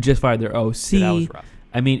 who just fired their OC. Yeah, that was rough.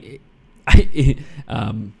 I mean,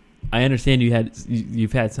 I understand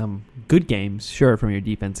you've had some good games, sure, from your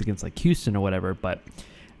defense against Houston or whatever, but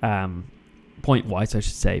point wise, I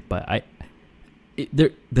should say. But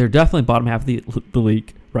they're definitely bottom half of the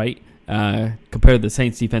league, right? Compared to the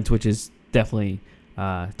Saints defense, which is definitely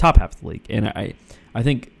top half of the league. And I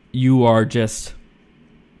think you're going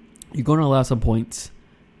to allow some points.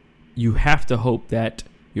 You have to hope that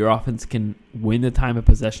your offense can win the time of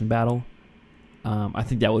possession battle. I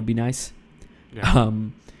think that would be nice. Yeah.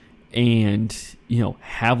 And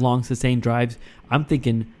have long sustained drives. I'm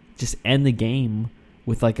thinking just end the game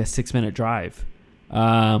with a 6-minute drive.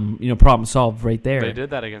 Problem solved right there. They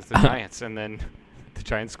did that against the Giants, and then the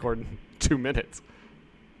Giants scored in 2 minutes.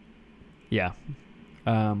 Yeah.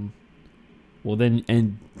 And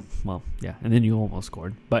then you almost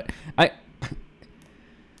scored. But I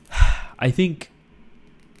think,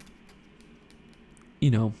 I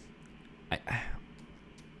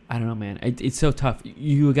don't know, man. It's so tough.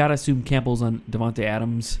 You got to assume Campbell's on Devontae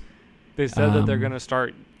Adams. They said that they're going to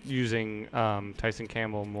start using Tyson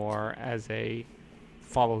Campbell more as a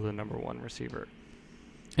follow the number 1 receiver.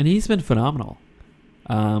 And he's been phenomenal.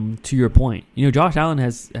 To your point, Josh Allen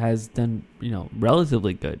has done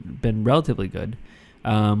relatively good. Been relatively good.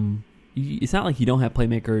 It's not like you don't have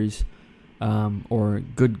playmakers or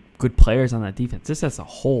good players on that defense. Just as a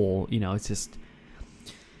whole, it's just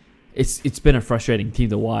it's been a frustrating team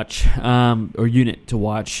to watch or unit to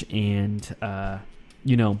watch, and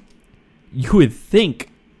you would think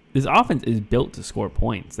this offense is built to score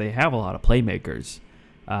points. They have a lot of playmakers,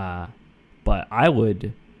 but I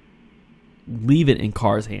would leave it in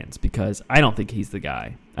Carr's hands because I don't think he's the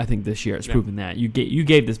guy. I think this year has proven that. You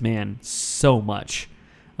gave this man so much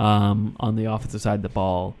on the offensive side of the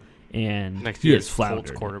ball, and Next he year's is floundered.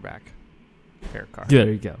 Colts quarterback, Derek Carr. There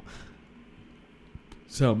you go.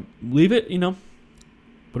 So leave it,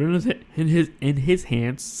 put it in his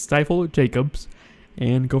hands, stifle Jacobs,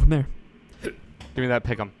 and go from there. Give me that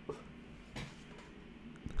pick 'em.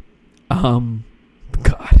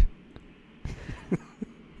 God.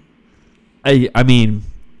 I mean,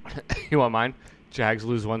 You want mine? Jags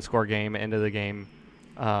lose 1-score game, end of the game,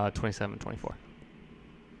 27-24.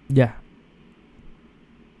 yeah.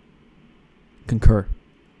 Concur.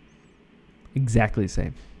 Exactly the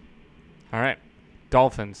same. All right.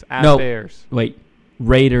 Dolphins at No. Bears. Wait,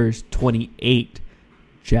 Raiders 28,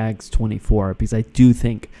 Jags 24, because I do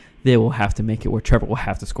think they will have to make it where Trevor will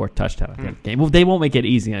have to score a touchdown at the end of the game. Well, they won't make it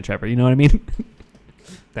easy on Trevor. You know what I mean?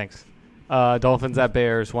 Thanks. Dolphins at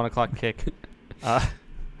Bears, 1 o'clock kick.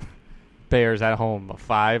 Bears at home, a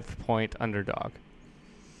 5-point underdog.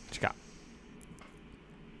 What you got?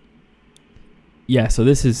 Yeah, so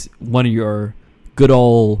this is one of your good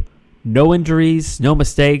old no injuries, no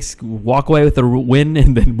mistakes, walk away with a win,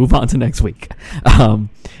 and then move on to next week.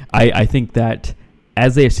 I think that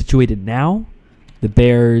as they are situated now, the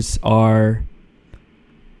Bears are,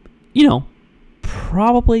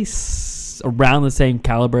 probably around the same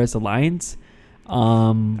caliber as the Lions, I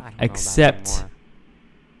don't know except that anymore.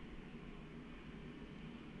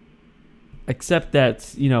 except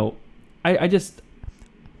that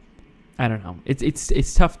I don't know.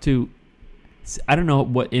 It's tough to. I don't know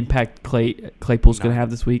what impact Claypool's going to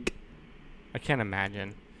have this week. I can't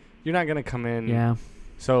imagine. You're not going to come in. Yeah.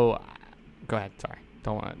 So, go ahead. Sorry.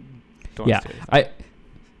 Don't want Yeah. to say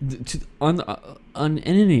anything. In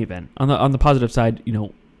any event, on the positive side,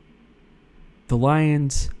 the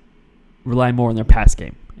Lions rely more on their pass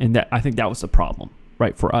game, and that I think that was the problem,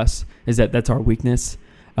 right, for us, is that's our weakness.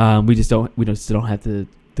 We just don't have the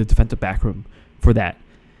defensive back room for that.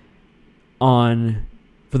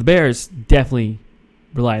 For the Bears, definitely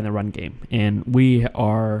rely on the run game, and we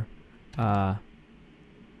are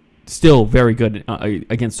still very good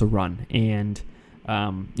against the run. And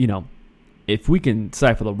if we can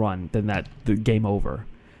cipher the run, then the game over.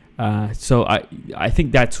 So I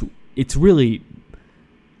think it's really.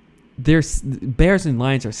 Bears and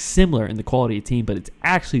Lions are similar in the quality of team, but it's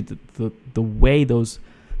actually the way those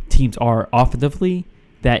teams are offensively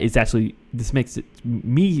that is actually, this makes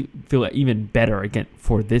me feel even better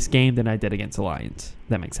for this game than I did against the Lions. If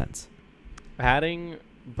that makes sense. Adding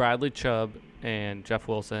Bradley Chubb and Jeff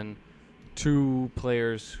Wilson, two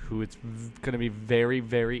players who it's going to be very,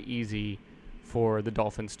 very easy for the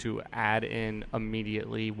Dolphins to add in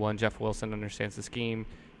immediately. One, Jeff Wilson understands the scheme.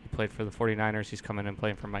 He played for the 49ers. He's coming in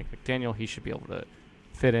playing for Mike McDaniel. He should be able to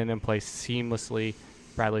fit in and play seamlessly.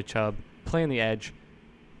 Bradley Chubb playing the edge.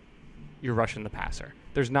 You're rushing the passer.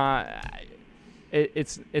 There's not.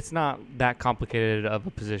 It's not that complicated of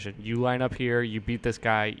a position. You line up here. You beat this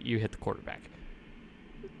guy. You hit the quarterback.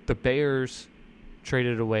 The Bears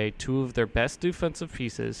traded away two of their best defensive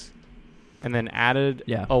pieces, and then added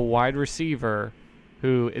a wide receiver,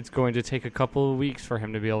 who it's going to take a couple of weeks for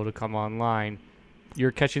him to be able to come online.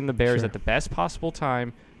 You're catching the Bears at the best possible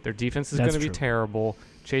time. Their defense is going to be terrible.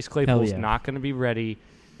 Chase Claypool's not going to be ready.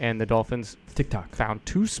 And the Dolphins found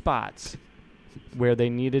two spots where they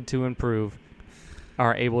needed to improve,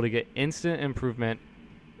 are able to get instant improvement.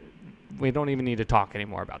 We don't even need to talk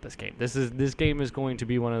anymore about this game. This game is going to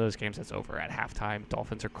be one of those games that's over at halftime.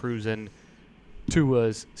 Dolphins are cruising.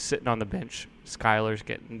 Tua's sitting on the bench. Skyler's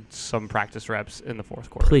getting some practice reps in the fourth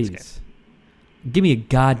quarter. Please. Of this game. Give me a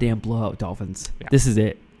goddamn blowout, Dolphins. Yeah. This is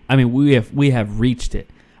it. I mean, we have reached it.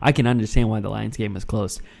 I can understand why the Lions game was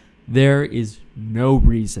close. There is no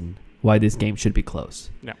reason why this game should be close.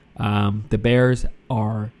 No. The Bears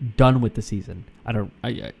are done with the season.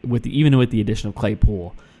 Even with the addition of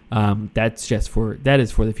Claypool, that is for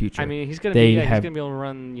the future. I mean, he's gonna be able to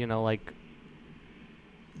run,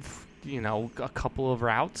 a couple of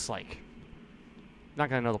routes. Like, not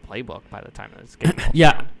gonna know the playbook by the time this game.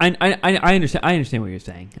 Yeah, I understand. I understand what you're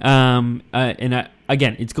saying.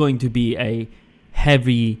 Again, it's going to be a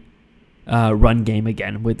heavy run game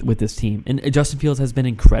again with this team. And Justin Fields has been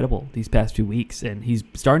incredible these past few weeks, and he's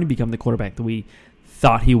starting to become the quarterback that we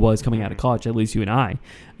thought he was coming out of college, at least you and I.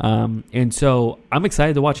 And so I'm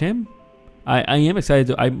excited to watch him. I am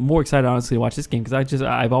excited. I'm more excited, honestly, to watch this game because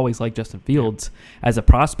I've always liked Justin Fields as a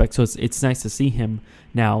prospect. So it's nice to see him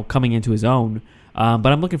now coming into his own. But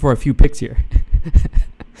I'm looking for a few picks here,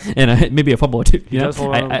 and maybe a fumble or two. He does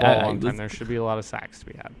hold on to the ball a long time. There should be a lot of sacks to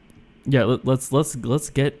be had. Yeah, let's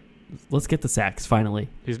get the sacks finally.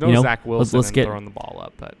 He's no Zach Wilson throwing the ball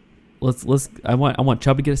up, but I want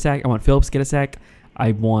Chubb to get a sack. I want Phillips to get a sack.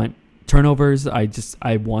 I want turnovers. I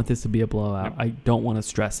want this to be a blowout. Yep. I don't want to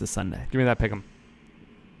stress this Sunday. Give me that pick'em.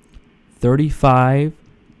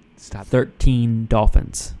 35-13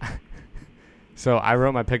 Dolphins. So I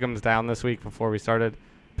wrote my pick'ems down this week before we started.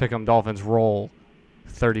 Pick'em Dolphins roll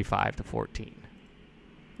 35-14.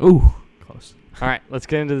 Ooh, close. All right, let's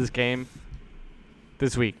get into this game.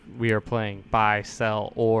 This week, we are playing buy,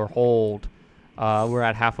 sell, or hold. We're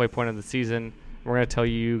at halfway point of the season. We're going to tell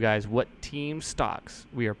you guys what team stocks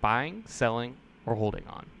we are buying, selling, or holding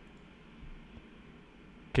on.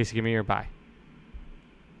 Casey, give me your buy.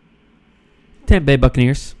 Tampa Bay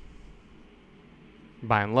Buccaneers.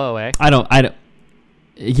 Buying low, eh? I don't.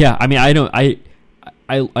 Yeah, I mean, I don't.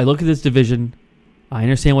 I look at this division. I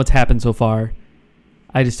understand what's happened so far.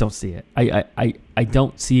 I just don't see it. I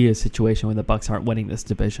don't see a situation where the Bucs aren't winning this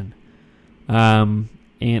division. And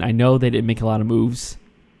I know they didn't make a lot of moves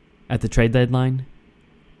at the trade deadline,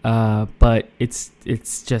 but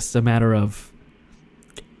it's just a matter of,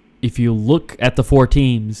 if you look at the four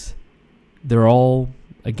teams, they're all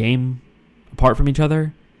a game apart from each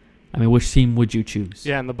other. I mean, which team would you choose?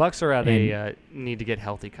 Yeah, and the Bucs are at a need to get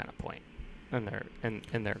healthy kind of point in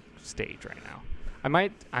their stage right now. I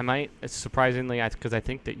might surprisingly, because I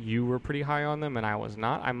think that you were pretty high on them and I was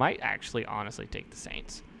not. I might actually honestly take the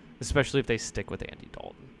Saints, especially if they stick with Andy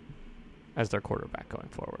Dalton as their quarterback going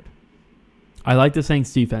forward. I like the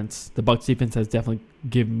Saints defense. The Bucs defense has definitely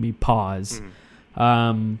given me pause.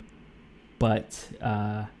 But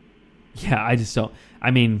yeah, I just don't.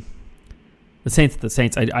 I mean, the Saints.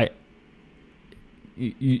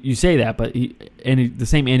 You say that, but the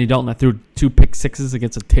same Andy Dalton that threw 2 pick sixes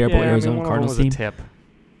against a terrible Arizona Cardinals team. One was a tip,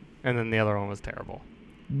 and then the other one was terrible.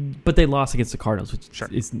 But they lost against the Cardinals, which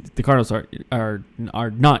the Cardinals are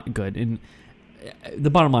not good. And the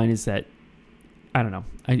bottom line is that, I don't know.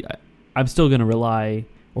 I'm still going to rely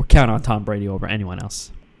or count on Tom Brady over anyone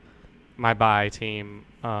else. My bye team,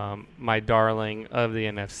 my darling of the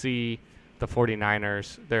NFC, the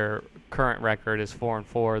 49ers, their current record is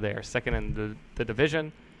 4-4. They are second in the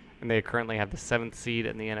division, and they currently have the 7th seed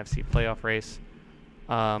in the NFC playoff race.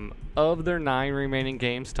 Of their 9 remaining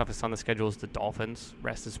games, toughest on the schedule is the Dolphins.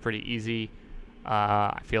 Rest is pretty easy.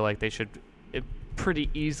 I feel like they should pretty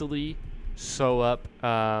easily sew up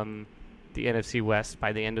the NFC West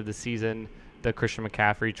by the end of the season. The Christian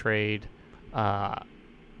McCaffrey trade,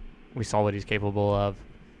 we saw what he's capable of,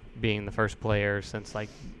 being the first player since like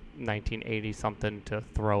 1980 something to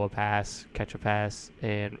throw a pass, catch a pass,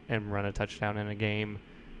 and run a touchdown in a game.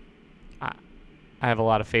 I have a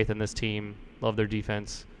lot of faith in this team. Love their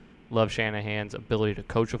defense. Love Shanahan's ability to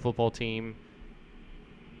coach a football team.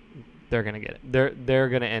 They're gonna get it. They're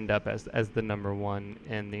gonna end up as the number 1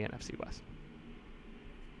 in the NFC West.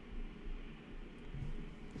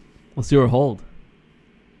 Let's do our hold.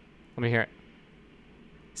 Let me hear it.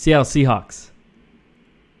 Seattle Seahawks.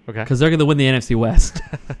 Okay. Because they're going to win the NFC West.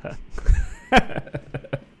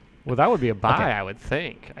 Well, that would be a bye, Okay. I would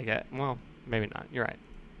think. Well, maybe not. You're right.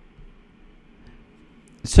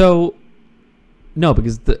 So, no,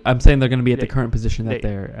 because I'm saying they're going to be at the current position that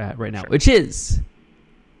they're at right now, Sure. which is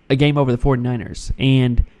a game over the 49ers.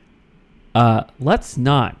 And let's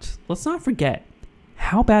not forget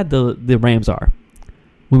how bad the Rams are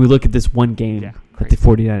when we look at this one game that the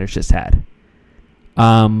 49ers just had.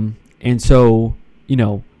 And so,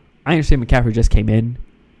 I understand McCaffrey just came in,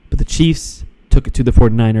 but the Chiefs took it to the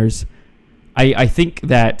 49ers. I think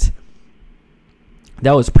that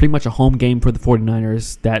was pretty much a home game for the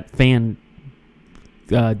 49ers. That fan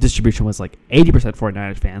distribution was like 80%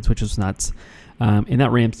 49ers fans, which is nuts. And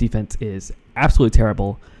that Rams defense is absolutely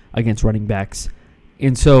terrible against running backs.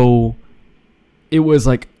 And so it was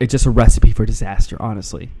like it's just a recipe for disaster,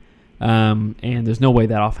 honestly. And there's no way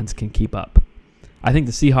that offense can keep up. I think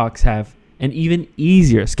the Seahawks have an even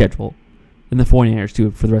easier schedule than the 49ers do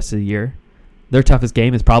for the rest of the year. Their toughest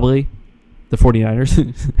game is probably the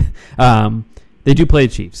 49ers. They do play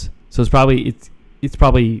the Chiefs, so it's probably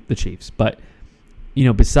the Chiefs. But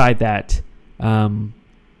beside that,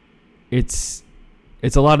 it's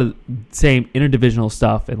a lot of same interdivisional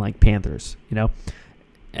stuff and like Panthers.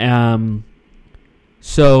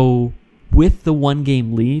 So with the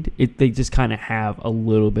 1-game lead, they just kind of have a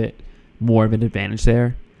little bit more of an advantage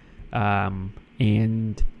there.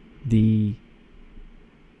 And the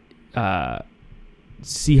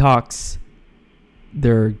Seahawks,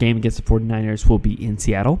 their game against the 49ers will be in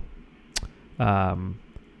Seattle.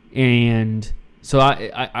 And so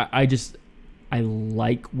I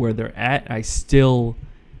like where they're at. I still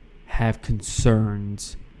have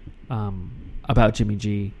concerns about Jimmy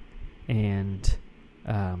G and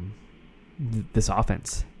this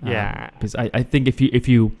offense. Because I think if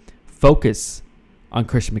you focus on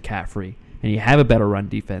Christian McCaffrey and you have a better run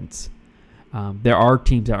defense, there are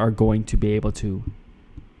teams that are going to be able to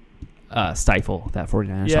stifle that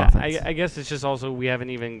 49ers offense. I guess it's just also we haven't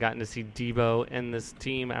even gotten to see Debo in this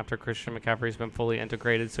team after Christian McCaffrey's been fully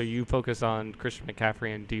integrated. So you focus on Christian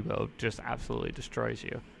McCaffrey and Debo just absolutely destroys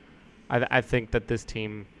you. I think that this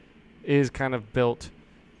team is kind of built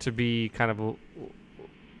to be kind of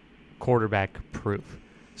quarterback proof.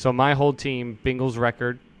 So my whole team, Bengals,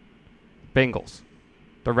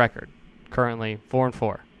 the record, currently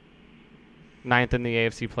 4-4, ninth in the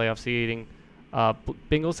AFC playoff seeding.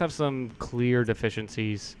 Bengals have some clear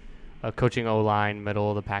deficiencies, coaching O-line, middle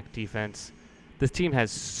of the pack defense. This team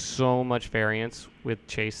has so much variance with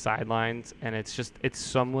Chase sidelines, and it's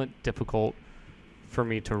somewhat difficult for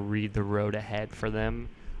me to read the road ahead for them.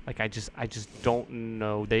 Like I just don't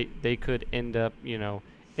know. They could end up,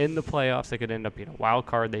 in the playoffs. They could end up being a wild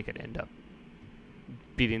card. They could end up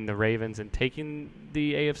beating the Ravens and taking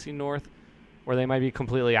the AFC North, or they might be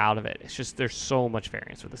completely out of it. It's just there's so much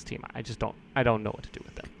variance with this team. I don't know what to do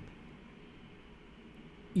with them.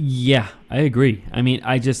 Yeah, I agree. I mean,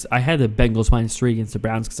 I had the Bengals -3 against the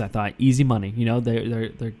Browns because I thought easy money.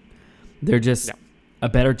 They're just a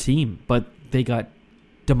better team, but they got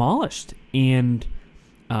demolished, and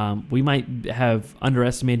we might have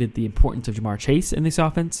underestimated the importance of Jamar Chase in this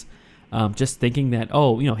offense. Just thinking that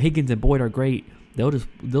Higgins and Boyd are great, they'll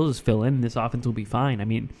just fill in. This offense will be fine. I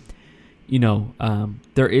mean,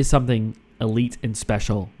 there is something elite and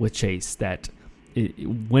special with Chase that.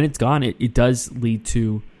 When it's gone, it does lead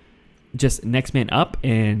to just next man up.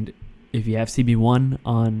 And if you have CB1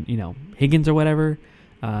 on, Higgins or whatever,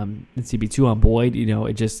 and CB2 on Boyd,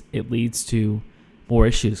 it leads to more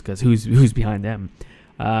issues because who's behind them.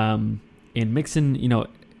 And Mixon,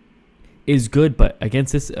 is good, but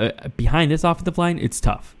against this behind this offensive line, it's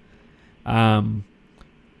tough.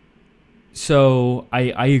 So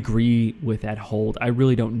I agree with that hold. I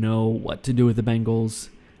really don't know what to do with the Bengals.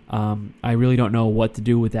 I really don't know what to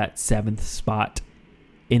do with that 7th spot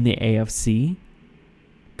in the AFC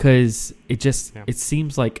because it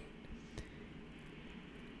seems like,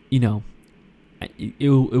 it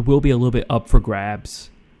will be a little bit up for grabs,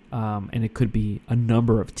 and it could be a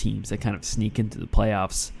number of teams that kind of sneak into the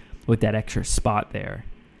playoffs with that extra spot there.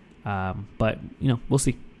 But, we'll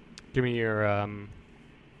see. Give me your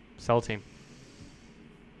sell team.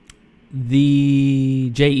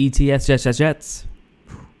 The Jets. Jets.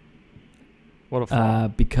 What a fall.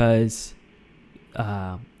 Because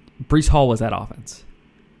Breece Hall was that offense.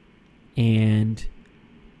 And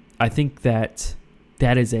I think that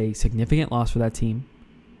is a significant loss for that team.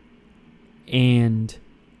 And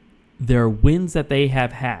their wins that they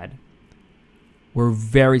have had were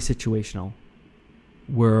very situational.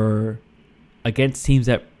 Were against teams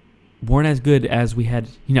that weren't as good as we had,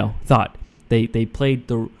 thought. They played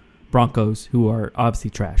the Broncos, who are obviously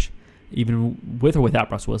trash. Even with or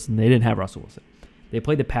without Russell Wilson, they didn't have Russell Wilson. They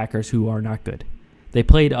played the Packers, who are not good. They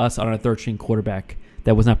played us on a third-string quarterback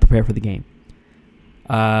that was not prepared for the game.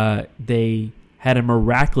 They had a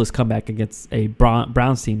miraculous comeback against a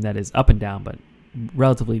Browns team that is up and down, but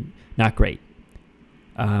relatively not great.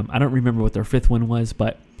 I don't remember what their 5th win was,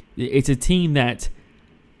 but it's a team that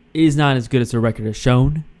is not as good as their record has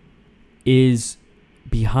shown, is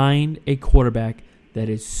behind a quarterback that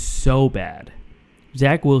is so bad.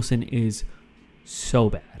 Zach Wilson is so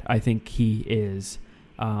bad. I think he is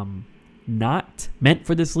not meant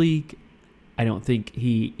for this league. I don't think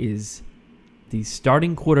he is the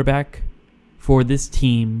starting quarterback for this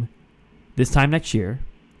team this time next year.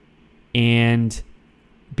 And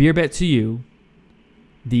beer bet to you,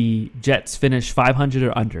 the Jets finish 500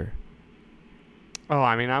 or under. Oh,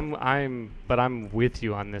 I mean, I'm with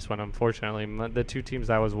you on this one. Unfortunately, the two teams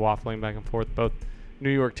I was waffling back and forth, both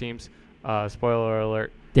New York teams. Spoiler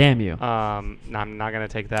alert. Damn you. I'm not going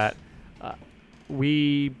to take that.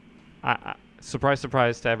 Surprise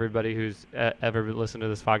to everybody who's ever listened to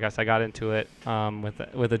this podcast. I got into it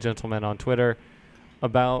with a gentleman on Twitter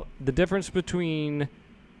about the difference between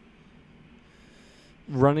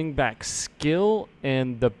running back skill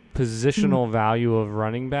and the positional value of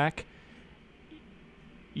running back.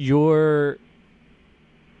 You're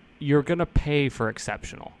going to pay for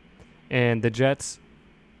exceptional. And the Jets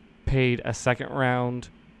paid a second-round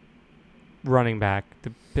running back.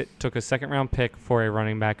 Took a second-round pick for a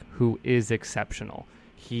running back who is exceptional.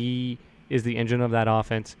 He is the engine of that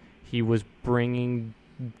offense. He was bringing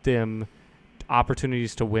them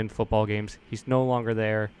opportunities to win football games. He's no longer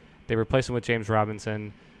there. They replaced him with James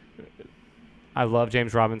Robinson. I love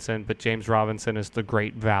James Robinson, but James Robinson is the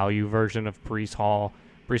great value version of Breece Hall.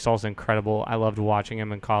 Breece Hall's incredible. I loved watching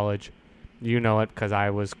him in college. You know it because I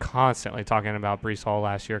was constantly talking about Breece Hall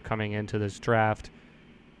last year coming into this draft.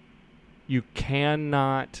 You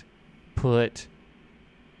cannot put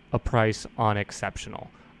a price on exceptional.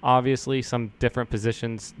 Obviously, some different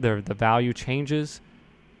positions, the value changes,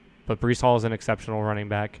 but Breece Hall is an exceptional running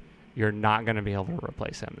back. You're not going to be able to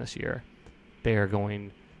replace him this year. They are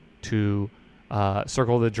going to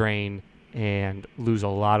circle the drain and lose a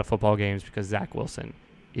lot of football games because Zach Wilson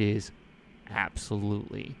is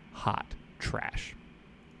absolutely hot trash.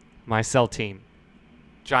 My sell team,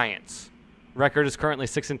 Giants. Record is currently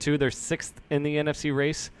 6-2. They're 6th in the NFC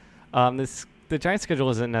race. The Giants' schedule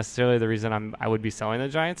isn't necessarily the reason I would be selling the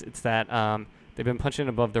Giants. It's that they've been punching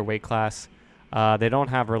above their weight class. They don't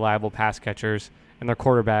have reliable pass catchers, and their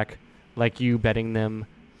quarterback, like you betting them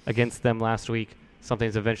against them last week,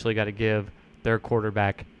 something's eventually got to give. Their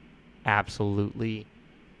quarterback absolutely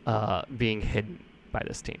being hidden by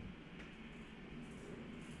this team.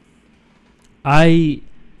 I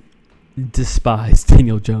despise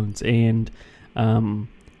Daniel Jones, and I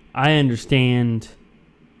understand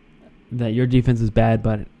that your defense is bad,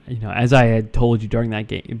 but as I had told you during that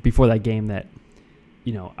game, before that game, that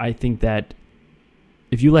I think that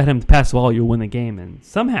if you let him pass the ball, you'll win the game, and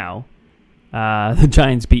somehow the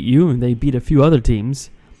Giants beat you, and they beat a few other teams.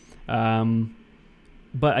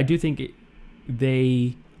 But I do think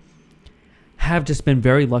they have just been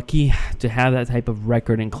very lucky to have that type of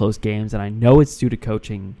record in close games, and I know it's due to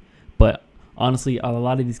coaching, but honestly, a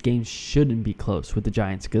lot of these games shouldn't be close with the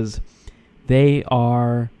Giants because they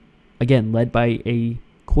are, again, led by a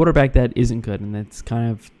quarterback that isn't good, and it's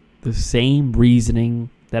kind of the same reasoning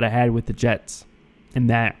that I had with the Jets, and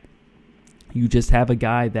that you just have a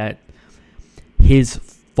guy that his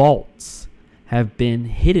faults have been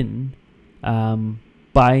hidden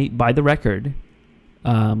by the record,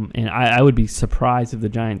 and I would be surprised if the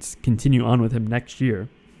Giants continue on with him next year,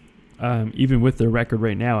 even with their record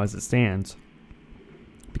right now as it stands,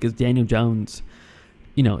 because Daniel Jones,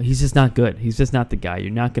 he's just not good. He's just not the guy.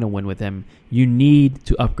 You're not going to win with him. You need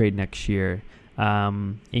to upgrade next year,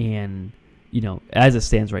 and as it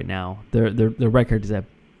stands right now, their record is a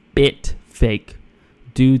bit fake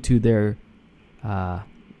due to their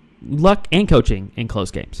luck and coaching in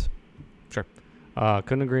close games. Sure.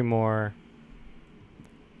 Couldn't agree more.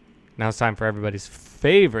 Now it's time for everybody's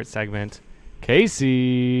favorite segment,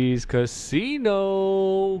 Casey's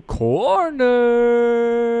Casino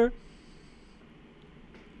Corner.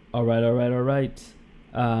 All right.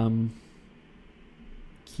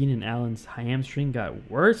 Keenan Allen's hamstring got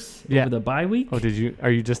worse over the bye week. Oh, are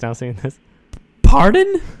you just now saying this?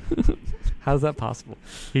 Pardon? How's that possible?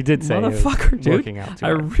 He did say motherfucker, dude. Working out too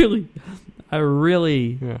hard. I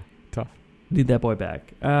really tough. Need that boy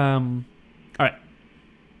back. All right.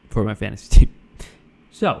 For my fantasy team.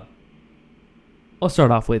 So, I'll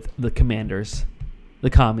start off with the Commanders, the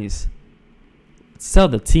Commies. Sell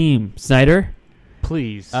the team, Snyder.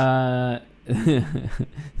 Please. They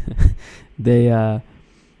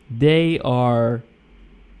are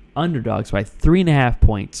underdogs by 3.5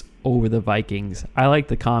 points over the Vikings. I like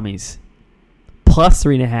the Commies. Plus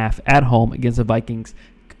 3.5 at home against the Vikings.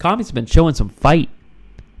 Commies have been showing some fight.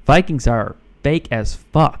 Vikings are fake as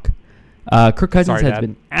fuck. Kirk Cousins has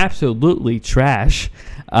been absolutely trash.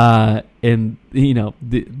 And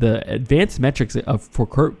the advanced metrics for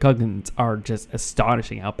Kirk Cousins are just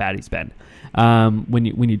astonishing how bad he's been. When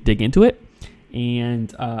you dig into it.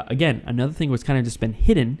 And again, another thing was kind of just been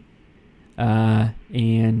hidden.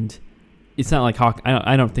 And it's not like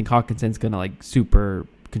I don't think Hawkinson's gonna like super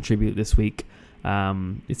contribute this week.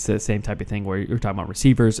 It's the same type of thing where you're talking about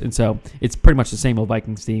receivers, and so it's pretty much the same old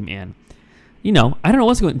Vikings team. And I don't know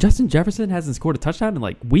what's going on. Justin Jefferson hasn't scored a touchdown in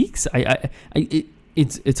like weeks.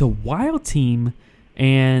 It's a wild team,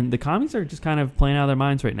 and the Commies are just kind of playing out of their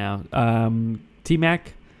minds right now.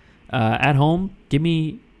 T-Mac at home, give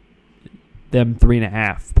me them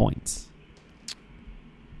 3.5 points.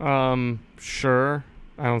 Sure.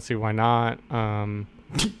 I don't see why not.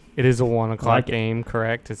 It is a 1 o'clock game,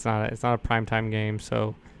 correct? It's not a primetime game,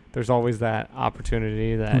 so there's always that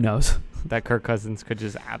opportunity that who knows that Kirk Cousins could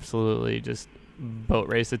just absolutely just boat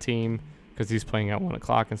race the team because he's playing at 1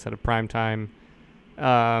 o'clock instead of primetime.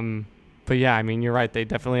 But yeah, I mean, you're right. They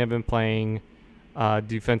definitely have been playing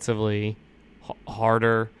defensively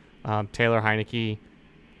harder. Taylor Heineke,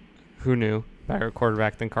 who knew, better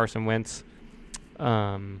quarterback than Carson Wentz.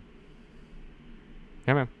 Yeah,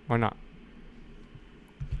 man, why not?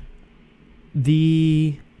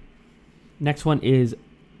 The next one is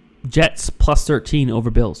Jets plus 13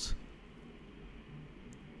 over Bills.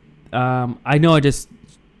 I know I just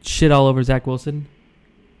shit all over Zach Wilson.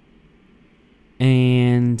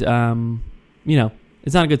 And,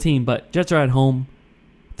 it's not a good team, but Jets are at home.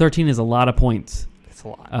 13 is a lot of points. It's a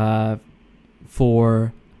lot.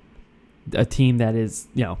 For a team that is,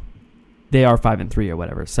 they are 5-3 or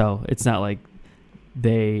whatever. So it's not like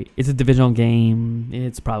it's a divisional game.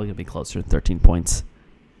 It's probably going to be closer to 13 points.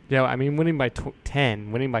 Yeah, I mean, winning by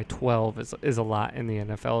 10, winning by 12 is a lot in the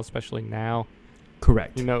NFL, especially now.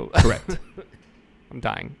 Correct. You know, Correct. I'm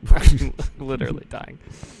dying. I'm literally dying.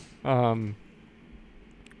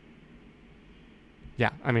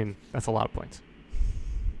 Yeah, I mean, that's a lot of points.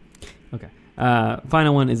 Okay.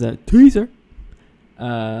 Final one is a teaser.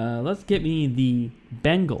 Let's get me the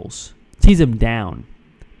Bengals. Tease them down.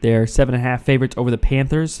 They're 7.5 favorites over the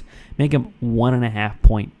Panthers. Make them 1.5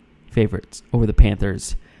 point favorites over the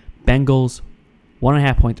Panthers. Bengals,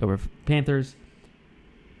 1.5 points over Panthers.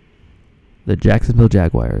 The Jacksonville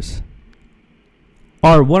Jaguars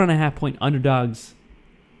are 1.5 point underdogs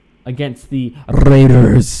against the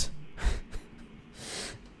Raiders.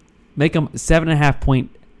 Make them 7.5 point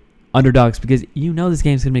underdogs because you know this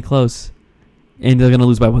game's going to be close and they're going to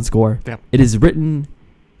lose by 1 score. Yep. It is written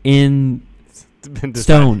in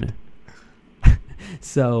stone.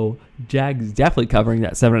 So Jags definitely covering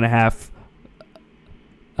that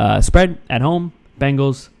 7.5 spread at home.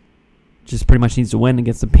 Bengals just pretty much needs to win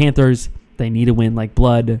against the Panthers. They need to win like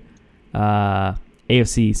blood.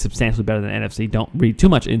 AFC substantially better than NFC. Don't read too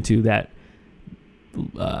much into that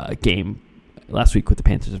game last week with the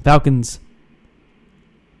Panthers and Falcons.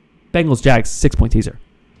 Bengals, Jags, 6-point teaser.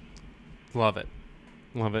 Love it.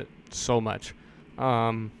 Love it so much.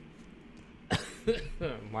 Why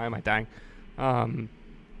am I dying?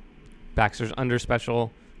 Baxter's under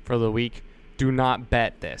special for the week. Do not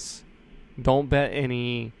bet this. Don't bet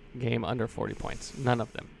any game under 40 points. None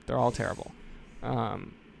of them. They're all terrible.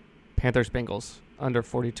 Panthers, Bengals, under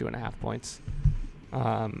 42.5 points.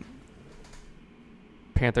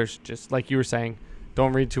 Panthers, just like you were saying,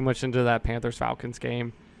 don't read too much into that Panthers-Falcons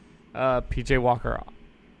game. P.J. Walker,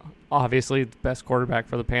 obviously the best quarterback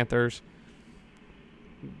for the Panthers.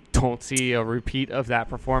 Don't see a repeat of that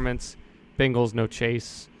performance. Bengals, no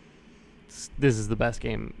chase. This is the best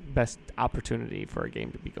opportunity for a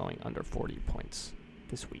game to be going under 40 points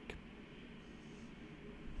this week.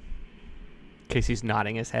 Casey's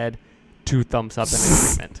nodding his head. 2 thumbs up in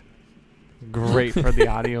agreement. Great for the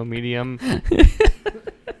audio medium.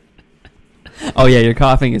 Oh, yeah, your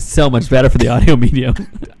coughing is so much better for the audio medium.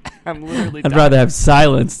 I'm literally I'd dying. rather have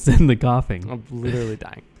silence than the coughing. I'm literally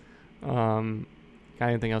dying. Got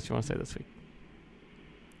anything else you want to say this week?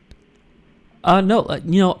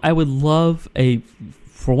 No, I would love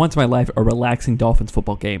for once in my life, a relaxing Dolphins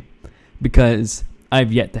football game because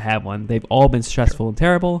I've yet to have one. They've all been stressful and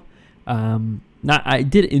terrible. I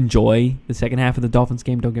did enjoy the second half of the Dolphins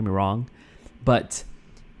game, don't get me wrong, but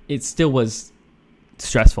it still was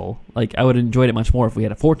stressful. Like, I would have enjoyed it much more if we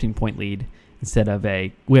had a 14-point lead instead of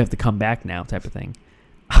we have to come back now type of thing.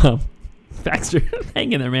 Baxter,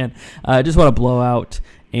 hang in there, man. Just want to blow out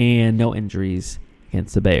and no injuries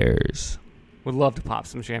against the Bears. Would love to pop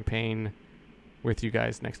some champagne with you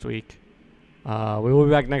guys next week. We will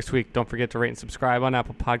be back next week. Don't forget to rate and subscribe on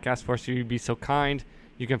Apple Podcasts for us. You'd be so kind.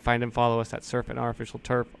 You can find and follow us at Surf and Artificial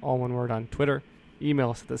Turf, all one word, on Twitter.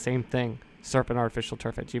 Email us at the same thing,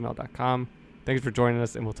 surfandartificialturf@gmail.com. Thanks for joining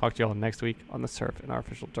us, and we'll talk to you all next week on the Surf and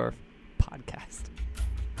Artificial Turf podcast.